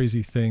many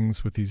crazy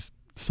things with these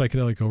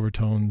psychedelic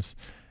overtones,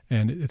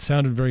 and it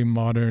sounded very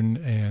modern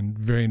and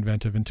very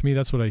inventive. And to me,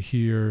 that's what I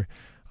hear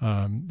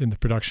in the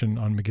production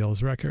on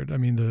Miguel's record. I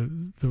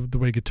mean, the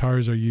way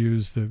guitars are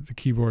used, the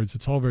keyboards,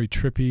 it's all very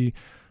trippy.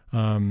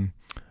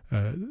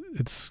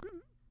 It's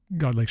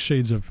got like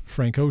shades of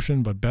Frank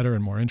Ocean, but better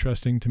and more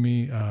interesting to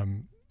me.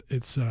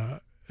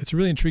 it's a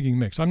really intriguing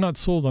mix. I'm not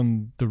sold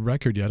on the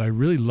record yet. I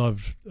really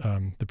loved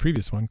the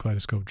previous one,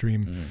 Kaleidoscope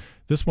Dream. Mm-hmm.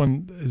 This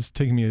one is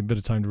taking me a bit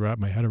of time to wrap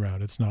my head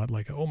around. It's not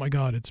like, oh my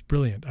God, it's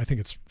brilliant. I think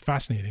it's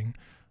fascinating.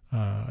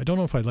 I don't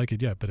know if I like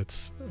it yet, but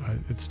it's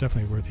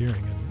definitely worth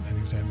hearing and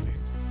examining.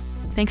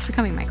 Thanks for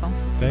coming, Michael.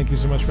 Thank you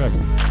so much for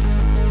having me.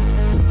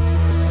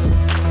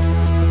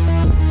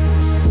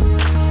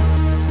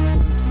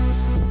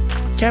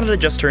 Canada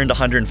just turned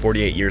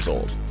 148 years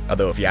old,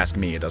 although if you ask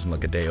me, it doesn't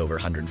look a day over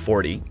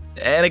 140.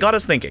 And it got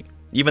us thinking.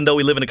 Even though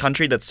we live in a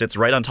country that sits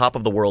right on top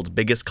of the world's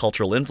biggest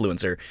cultural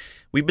influencer,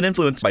 we've been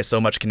influenced by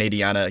so much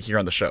Canadiana here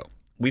on the show.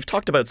 We've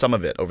talked about some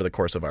of it over the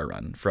course of our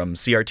run, from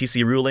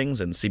CRTC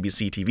rulings and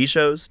CBC TV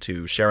shows,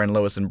 to Sharon,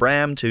 Lois and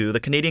Bram, to the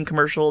Canadian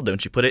commercial,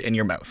 Don't You Put It in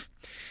Your Mouth.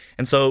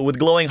 And so, with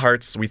glowing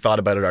hearts, we thought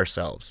about it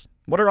ourselves.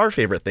 What are our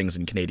favorite things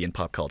in Canadian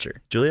pop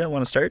culture? Julia,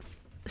 want to start?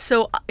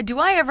 So, do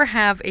I ever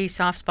have a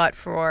soft spot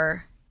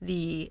for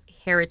the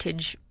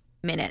Heritage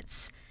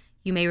Minutes?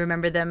 You may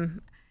remember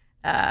them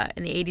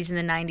in the 80s and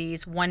the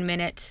 90s, 1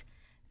 minute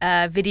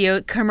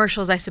video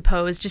commercials, I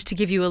suppose, just to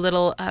give you a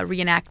little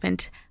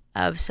reenactment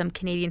of some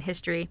Canadian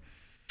history.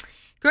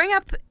 Growing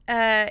up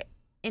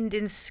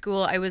in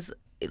school, I was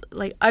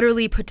like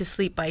utterly put to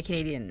sleep by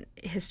Canadian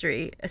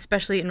history,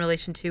 especially in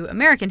relation to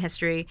American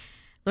history.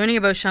 Learning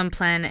about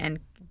Champlain and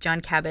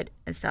John Cabot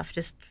and stuff,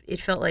 just it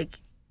felt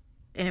like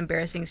an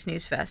embarrassing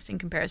snooze fest in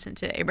comparison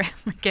to Abraham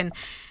Lincoln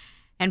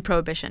and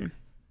Prohibition,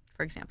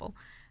 for example.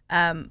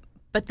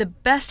 But the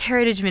best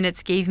Heritage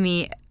Minutes gave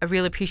me a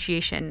real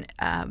appreciation,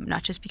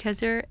 not just because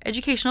they're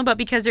educational, but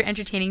because they're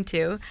entertaining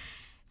too.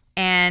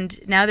 And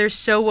now they're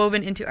so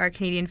woven into our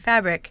Canadian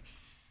fabric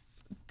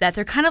that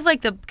they're kind of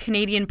like the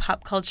Canadian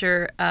pop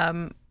culture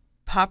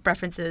pop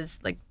references,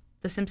 like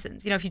The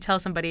Simpsons. You know, if you tell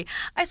somebody,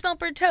 I smell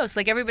burnt toast,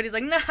 like everybody's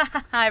like, nah,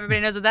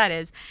 everybody knows what that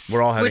is.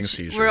 We're all having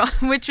seizures.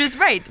 Which is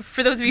right.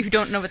 For those of you who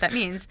don't know what that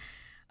means,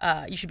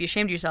 you should be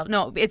ashamed of yourself.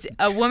 No, it's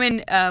a woman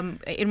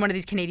in one of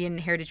these Canadian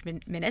Heritage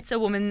Minutes, a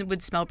woman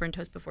would smell burnt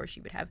toast before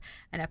she would have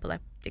an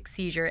epileptic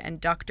seizure,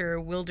 and Dr.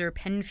 Wilder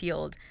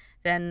Penfield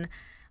then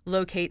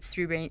locates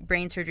through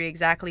brain surgery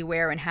exactly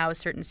where and how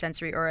certain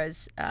sensory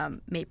auras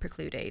may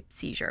preclude a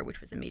seizure, which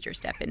was a major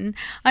step in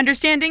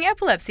understanding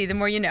epilepsy, the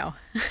more you know.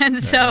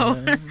 And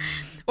so,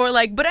 or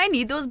like, but I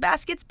need those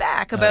baskets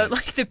back, about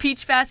like the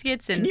peach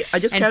baskets and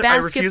basketball. I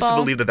refuse to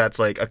believe that that's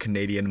like a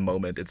Canadian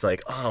moment. It's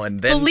like, oh,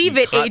 and then believe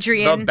it,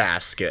 Adrian. The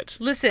basket.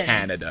 Listen,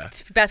 Canada.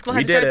 Basketball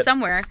had to start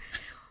somewhere.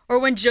 Or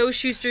when Joe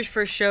Shuster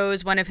first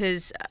shows one of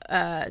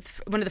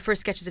the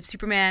first sketches of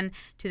Superman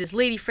to this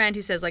lady friend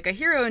who says, like, a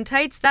hero in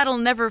tights, that'll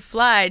never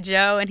fly,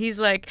 Joe. And he's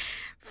like,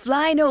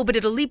 fly, no, but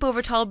it'll leap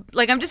over tall...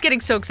 Like, I'm just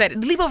getting so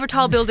excited. Leap over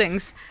tall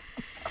buildings.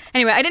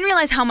 Anyway, I didn't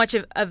realize how much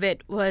of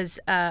it was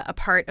a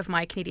part of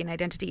my Canadian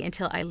identity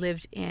until I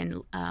lived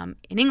in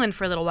England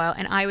for a little while.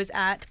 And I was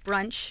at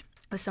brunch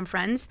with some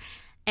friends.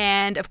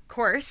 And, of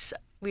course,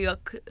 we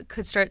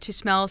could start to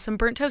smell some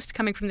burnt toast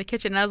coming from the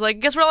kitchen. And I was like,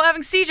 guess we're all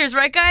having seizures,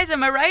 right, guys?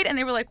 Am I right? And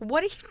they were like,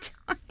 what are you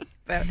talking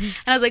about? And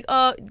I was like,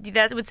 oh,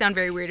 that would sound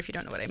very weird if you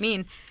don't know what I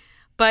mean.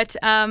 But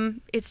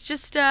it's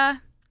just,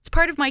 it's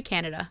part of my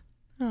Canada.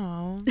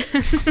 Oh.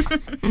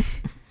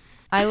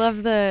 I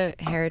love the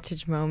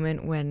Heritage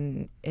moment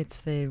when it's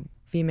the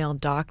female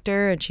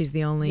doctor and she's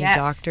the only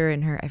doctor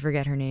in her, I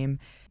forget her name,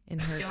 in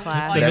her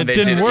class. But it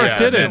didn't work,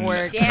 did it? Didn't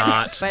work.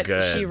 Not but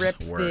good she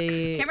rips work.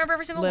 the Can't remember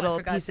every single little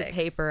one, for God's piece of sakes.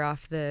 paper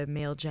off the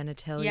male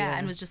genitalia. Yeah,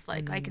 and was just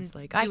like, I can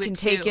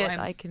take it.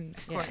 I can.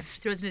 Of course,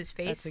 throws it in his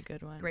face. That's a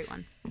good one. Great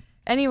one.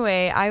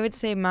 Anyway, I would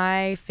say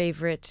my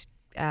favorite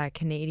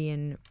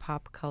Canadian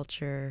pop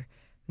culture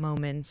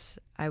moments,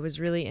 I was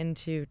really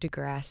into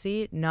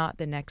Degrassi, not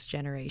the next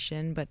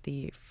generation, but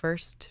the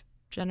first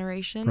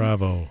generation.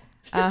 Bravo.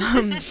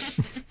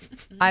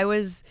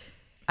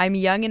 I'm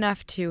young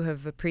enough to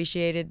have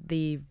appreciated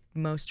the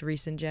most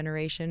recent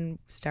generation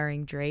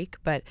starring Drake,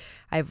 but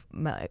I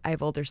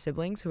have older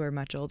siblings who are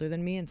much older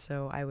than me, and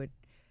so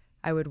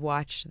I would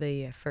watch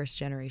the first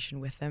generation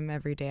with them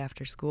every day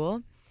after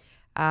school.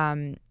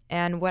 And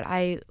what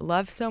I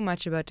love so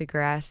much about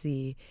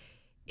Degrassi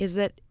is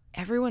that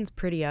everyone's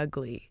pretty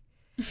ugly.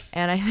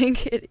 And I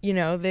think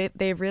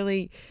they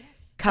really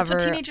cover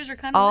teenagers are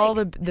kind of all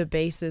the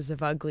bases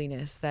of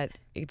ugliness that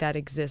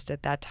exist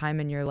at that time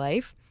in your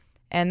life.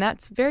 And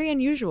that's very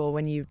unusual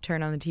when you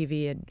turn on the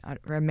TV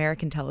or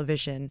American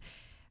television.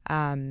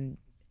 And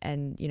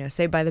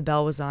Saved by the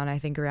Bell was on, I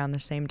think, around the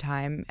same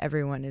time.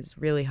 Everyone is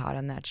really hot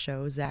on that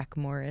show, Zach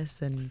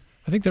Morris. And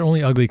I think they're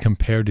only ugly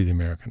compared to the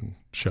American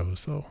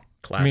shows, though.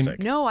 Classic.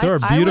 I mean, there are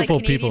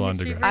beautiful people on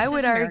Degrassi. I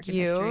would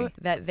argue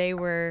that they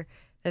were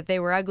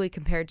ugly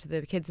compared to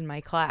the kids in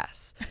my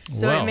class.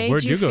 So it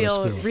made you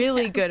feel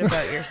really good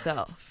about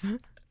yourself.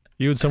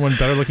 You had someone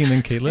better looking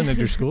than Caitlin at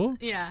your school?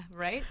 Yeah,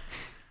 right?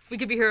 We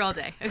could be here all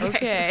day.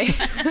 Okay.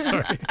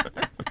 Sorry.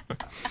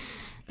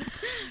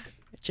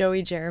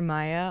 Joey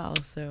Jeremiah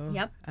also.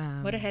 Yep.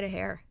 What a head of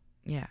hair.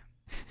 Yeah.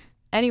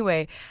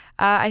 Anyway,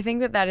 I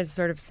think that is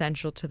sort of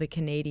central to the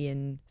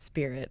Canadian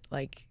spirit,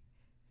 like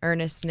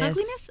earnestness,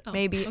 ugliness? Oh,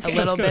 maybe okay. a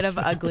little bit of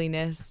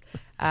ugliness.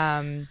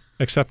 And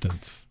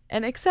Acceptance.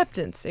 And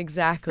acceptance,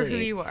 exactly. For who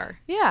you are.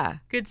 Yeah.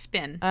 Good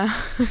spin.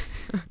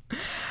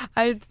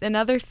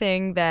 Another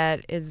thing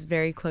that is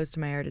very close to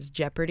my heart is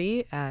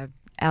Jeopardy.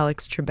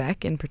 Alex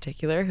Trebek in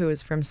particular, who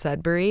is from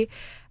Sudbury.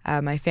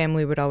 My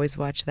family would always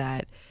watch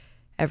that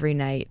every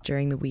night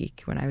during the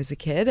week when I was a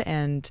kid,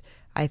 and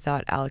I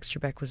thought Alex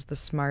Trebek was the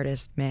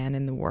smartest man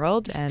in the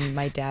world, and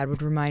my dad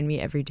would remind me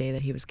every day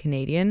that he was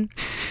Canadian.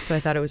 So I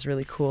thought it was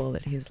really cool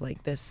that he's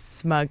like this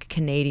smug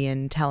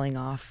Canadian telling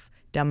off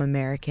dumb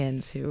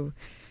Americans who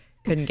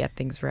couldn't get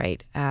things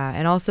right.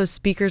 And also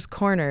Speaker's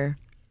Corner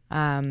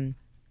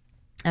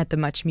at the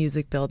Much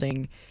Music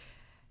Building.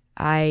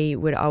 I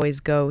would always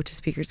go to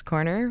Speaker's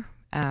Corner.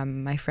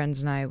 My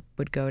friends and I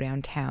would go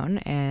downtown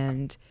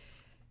and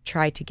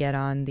try to get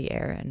on the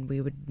air, and we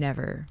would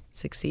never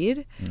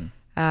succeed.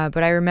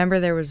 But I remember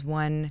there were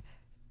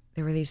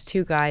these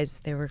two guys,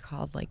 they were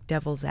called like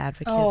Devil's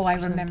Advocates. Oh, I or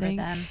remember something.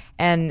 them.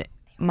 And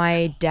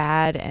my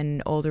dad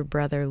and older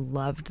brother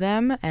loved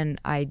them, and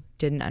I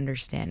didn't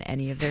understand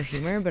any of their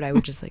humor, but I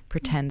would just like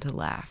pretend to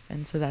laugh.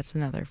 And so that's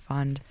another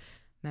fond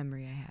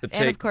memory I have.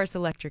 And of course,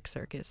 Electric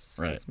Circus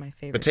was my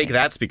favorite. But take thing.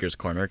 that Speaker's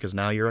Corner, because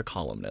now you're a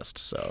columnist,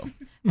 so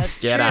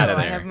That's get true. out of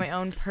there. I have my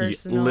own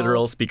personal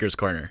literal Speaker's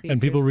Corner.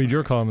 And people read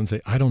your column and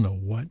say, I don't know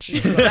what she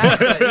said.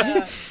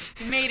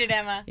 Exactly. You made it,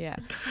 Emma. Yeah.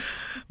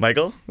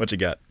 Michael, what you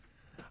got?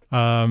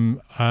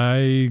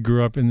 I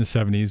grew up in the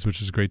 70s, which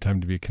was a great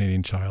time to be a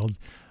Canadian child.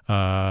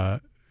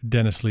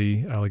 Dennis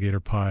Lee, Alligator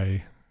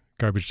Pie,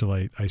 Garbage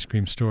Delight, Ice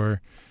Cream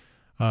Store.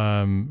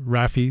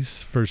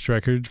 Raffi's first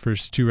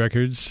two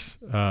records,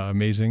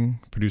 amazing,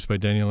 produced by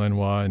Daniel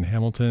Lanois in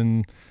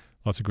Hamilton.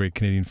 Lots of great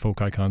Canadian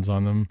folk icons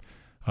on them.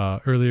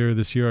 Earlier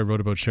this year, I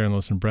wrote about Sharon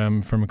Lewis and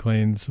Brem from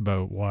Maclean's,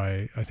 about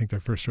why I think their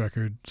first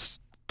record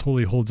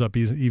totally holds up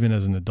even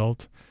as an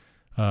adult.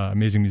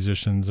 Amazing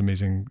musicians,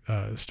 amazing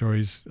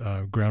stories,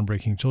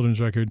 groundbreaking children's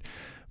record.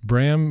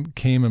 Bram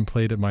came and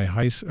played at my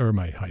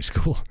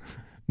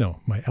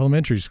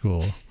elementary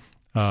school.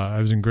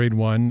 I was in grade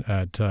 1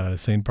 at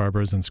St.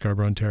 Barbara's in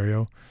Scarborough,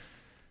 Ontario.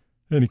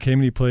 And he came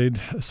and he played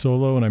a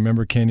solo, and I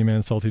remember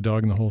Candyman, Salty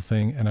Dog, and the whole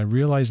thing. And I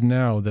realize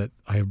now that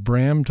I have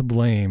Bram to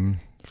blame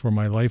for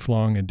my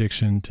lifelong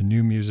addiction to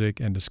new music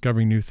and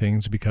discovering new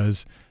things,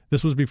 because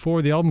this was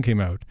before the album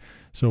came out.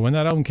 So when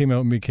that album came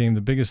out and became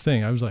the biggest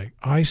thing, I was like,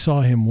 I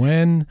saw him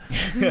when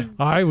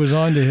I was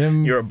on to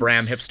him. You're a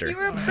Bram hipster. You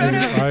were a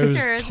proto-hipster as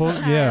a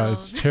child. Yeah,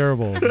 it's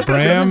terrible.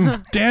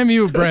 Bram, damn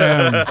you,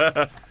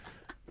 Bram.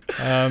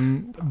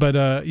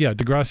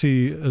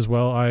 Degrassi as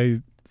well.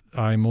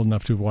 I'm old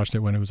enough to have watched it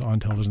when it was on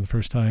television the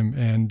first time,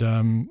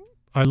 and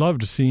I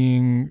loved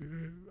seeing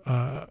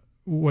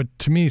what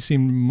to me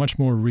seemed much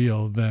more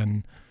real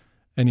than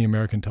any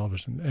American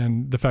television,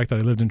 and the fact that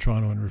I lived in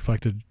Toronto and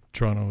reflected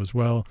Toronto as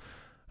well,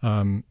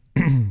 and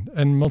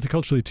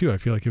multiculturally too. I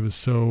feel like it was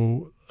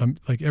so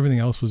like everything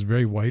else was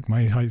very white.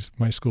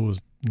 My school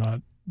was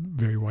not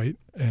very white,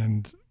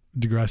 and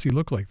Degrassi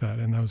looked like that,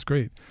 and that was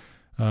great.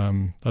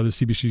 Other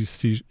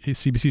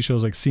CBC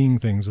shows like Seeing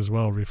Things as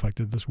well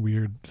reflected this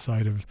weird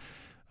side of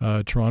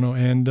Toronto.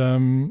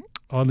 And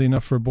oddly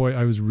enough, for a boy,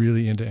 I was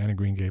really into Anna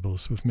Green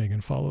Gables with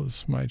Megan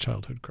Follows, my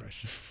childhood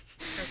crush.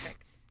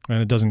 Perfect.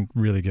 And it doesn't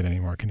really get any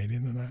more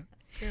Canadian than that.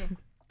 It's true.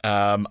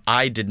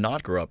 I did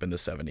not grow up in the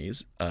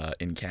 70s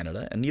in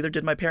Canada, and neither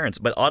did my parents.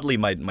 But oddly,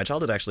 my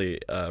childhood actually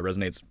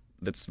resonates.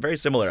 That's very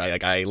similar.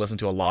 I listened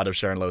to a lot of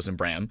Sharon Lewis and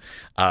Bram.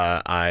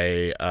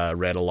 I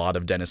read a lot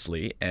of Dennis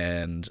Lee,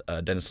 and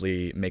Dennis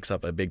Lee makes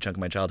up a big chunk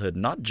of my childhood,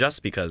 not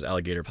just because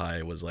Alligator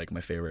Pie was like my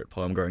favorite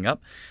poem growing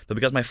up, but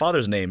because my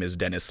father's name is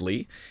Dennis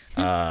Lee.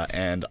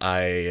 And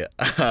I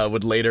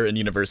would later in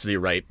university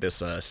write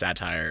this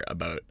satire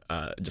about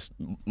just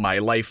my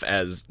life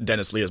as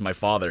Dennis Lee as my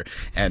father,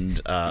 and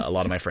a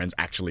lot of my friends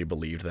actually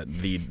believed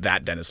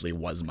that Dennis Lee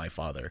was my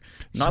father.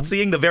 Not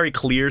seeing the very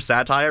clear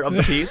satire of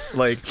the piece,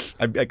 like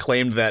I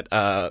claimed that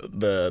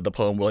the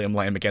poem William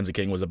Lyon Mackenzie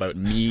King was about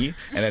me,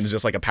 and then it's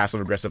just like a passive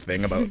aggressive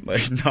thing about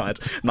like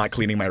not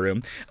cleaning my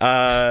room.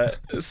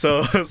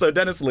 So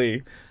Dennis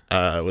Lee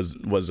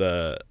was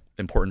a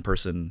important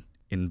person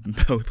in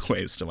both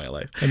ways to my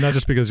life. And not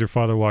just because your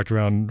father walked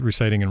around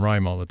reciting in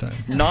rhyme all the time.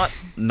 Not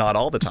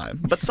all the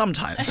time, but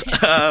sometimes.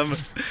 But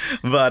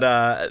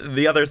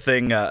the other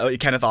thing,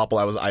 Kenneth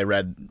Oppel, I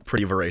read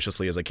pretty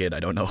voraciously as a kid. I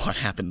don't know what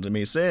happened to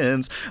me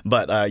since,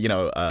 but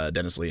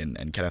Dennis Lee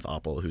and Kenneth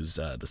Oppel, who's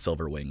the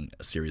Silver Wing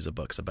series of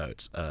books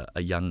about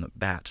a young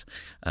bat,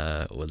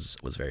 was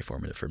very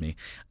formative for me.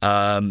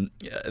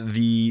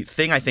 The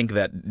thing I think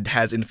that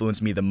has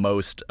influenced me the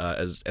most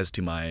as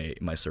to my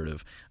sort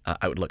of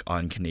outlook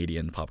on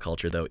Canadian pop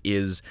culture, though,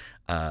 is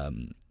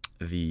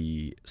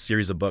the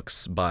series of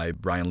books by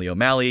Brian Lee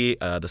O'Malley,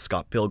 the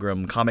Scott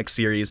Pilgrim comic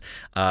series.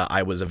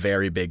 I was a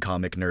very big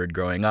comic nerd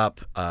growing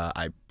up.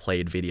 I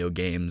played video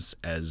games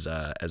as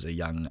a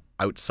young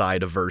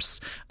outside-averse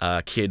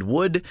kid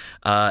would,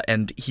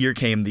 and here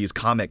came these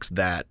comics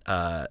that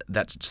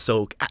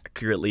so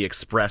accurately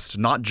expressed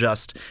not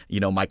just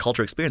my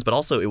culture experience, but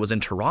also it was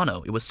in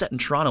Toronto. It was set in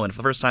Toronto, and for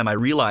the first time I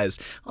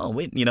realized, oh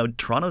wait,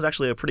 Toronto's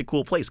actually a pretty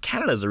cool place.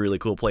 Canada's a really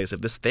cool place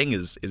if this thing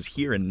is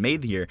here and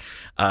made here.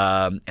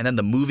 And then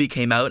the movie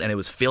came out, and it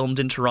was filmed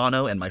in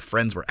Toronto, and my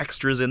friends were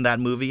extras in that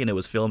movie, and it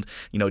was filmed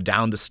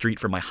down the street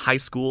from my high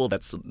school.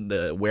 That's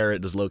where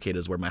it is located,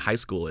 is where my high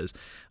school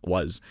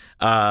was.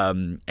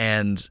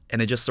 And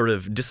it just sort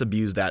of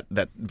disabused that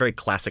very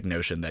classic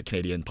notion that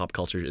Canadian pop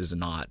culture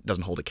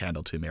doesn't hold a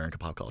candle to American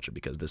pop culture,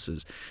 because this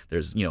is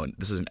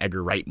an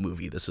Edgar Wright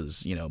movie. This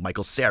was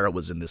Michael Cera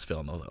was in this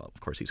film, although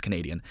of course he's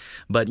Canadian.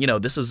 But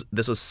this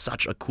was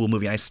such a cool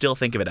movie, and I still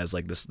think of it as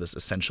like this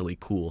essentially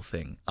cool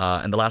thing.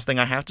 And the last thing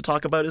I have to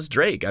talk about is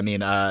Drake. I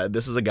mean,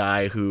 this is a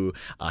guy who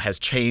has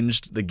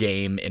changed the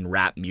game in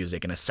rap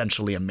music, an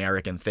essentially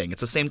American thing.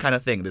 It's the same kind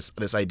of thing.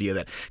 This idea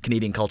that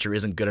Canadian culture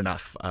isn't good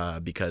enough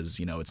because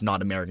it's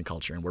not American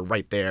culture, and we're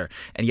right there.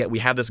 And yet we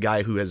have this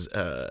guy who has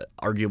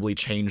arguably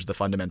changed the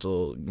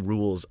fundamental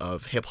rules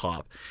of hip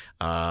hop.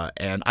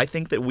 And I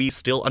think that we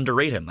still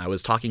underrate him. I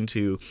was talking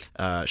to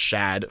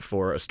Shad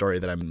for a story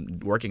that I'm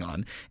working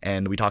on,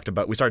 and we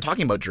started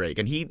talking about Drake,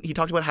 and he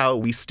talked about how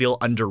we still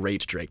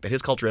underrate Drake, that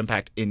his culture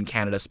impact in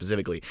Canada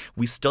specifically,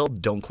 we still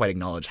don't quite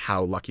acknowledge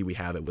how lucky we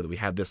have it. Whether we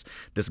have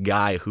this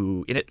guy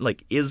who in it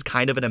is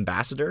kind of an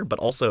ambassador, but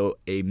also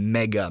a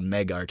mega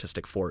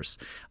artistic force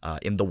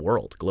in the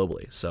world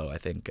globally. So I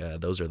think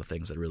those are the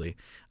things that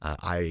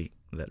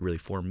really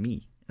form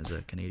me as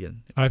a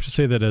Canadian. I have to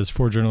say that as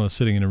 4 journalists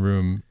sitting in a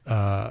room,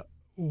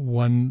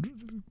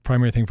 one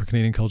primary thing for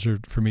Canadian culture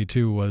for me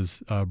too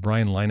was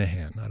Brian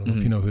Linehan. I don't know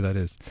if you know who that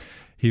is.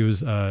 He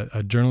was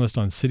a journalist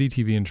on City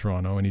TV in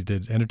Toronto, and he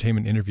did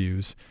entertainment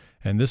interviews.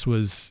 And this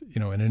was,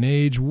 in an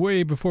age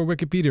way before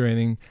Wikipedia or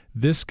anything,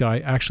 this guy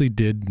actually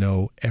did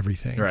know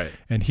everything. Right.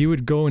 And he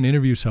would go and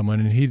interview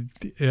someone, and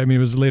it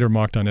was later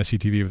mocked on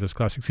SCTV with this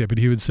classic skit, but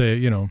he would say,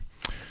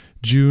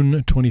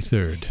 June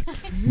 23rd,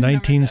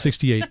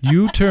 1968,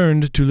 you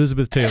turned to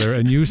Elizabeth Taylor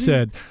and you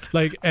said,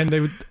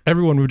 and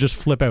everyone would just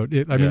flip out.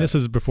 This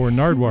is before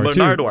Nardwuar, too.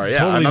 Nardwuar, yeah,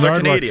 totally another Nardwuar.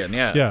 Canadian,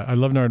 yeah. Yeah, I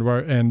love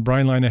Nardwuar, and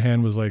Brian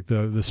Linehan was like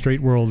the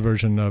straight world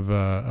version of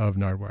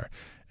Nardwuar.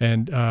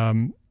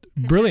 And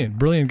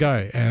brilliant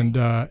guy.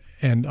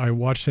 And I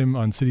watched him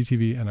on City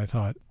TV, and I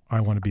thought,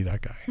 I want to be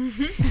that guy.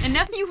 And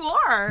now you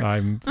are.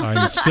 I'm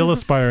still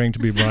aspiring to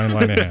be Brian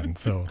Linehan.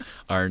 So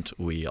aren't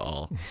we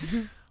all?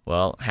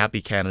 Well,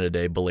 happy Canada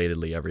Day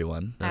belatedly,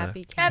 everyone.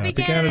 Happy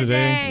Canada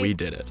Day. We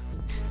did it.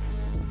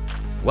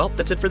 Well,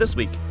 that's it for this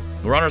week.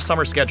 We're on our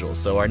summer schedule,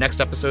 so our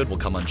next episode will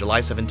come on July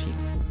 17th.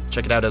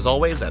 Check it out as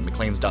always at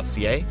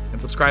macleans.ca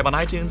and subscribe on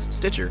iTunes,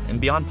 Stitcher, and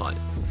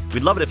BeyondPod.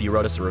 We'd love it if you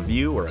wrote us a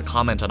review or a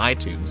comment on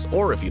iTunes,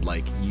 or if you'd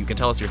like, you can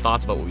tell us your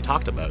thoughts about what we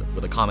talked about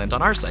with a comment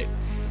on our site.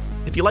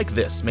 If you like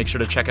this, make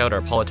sure to check out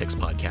our politics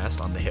podcast,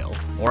 On the Hill,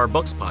 or our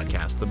books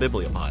podcast, The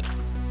Bibliopod.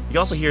 You can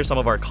also hear some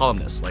of our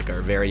columnists, like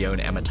our very own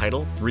Emma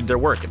Teitel, read their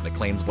work at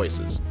Maclean's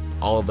Voices.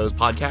 All of those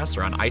podcasts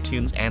are on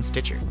iTunes and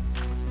Stitcher.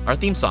 Our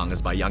theme song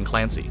is by Young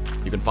Clancy.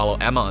 You can follow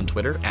Emma on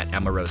Twitter at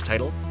Emma Rose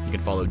Teitel. You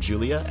can follow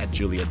Julia at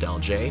Julia Del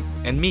J,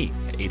 and me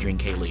at Adrian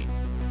K. Lee.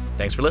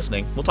 Thanks for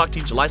listening. We'll talk to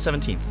you July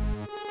 17th.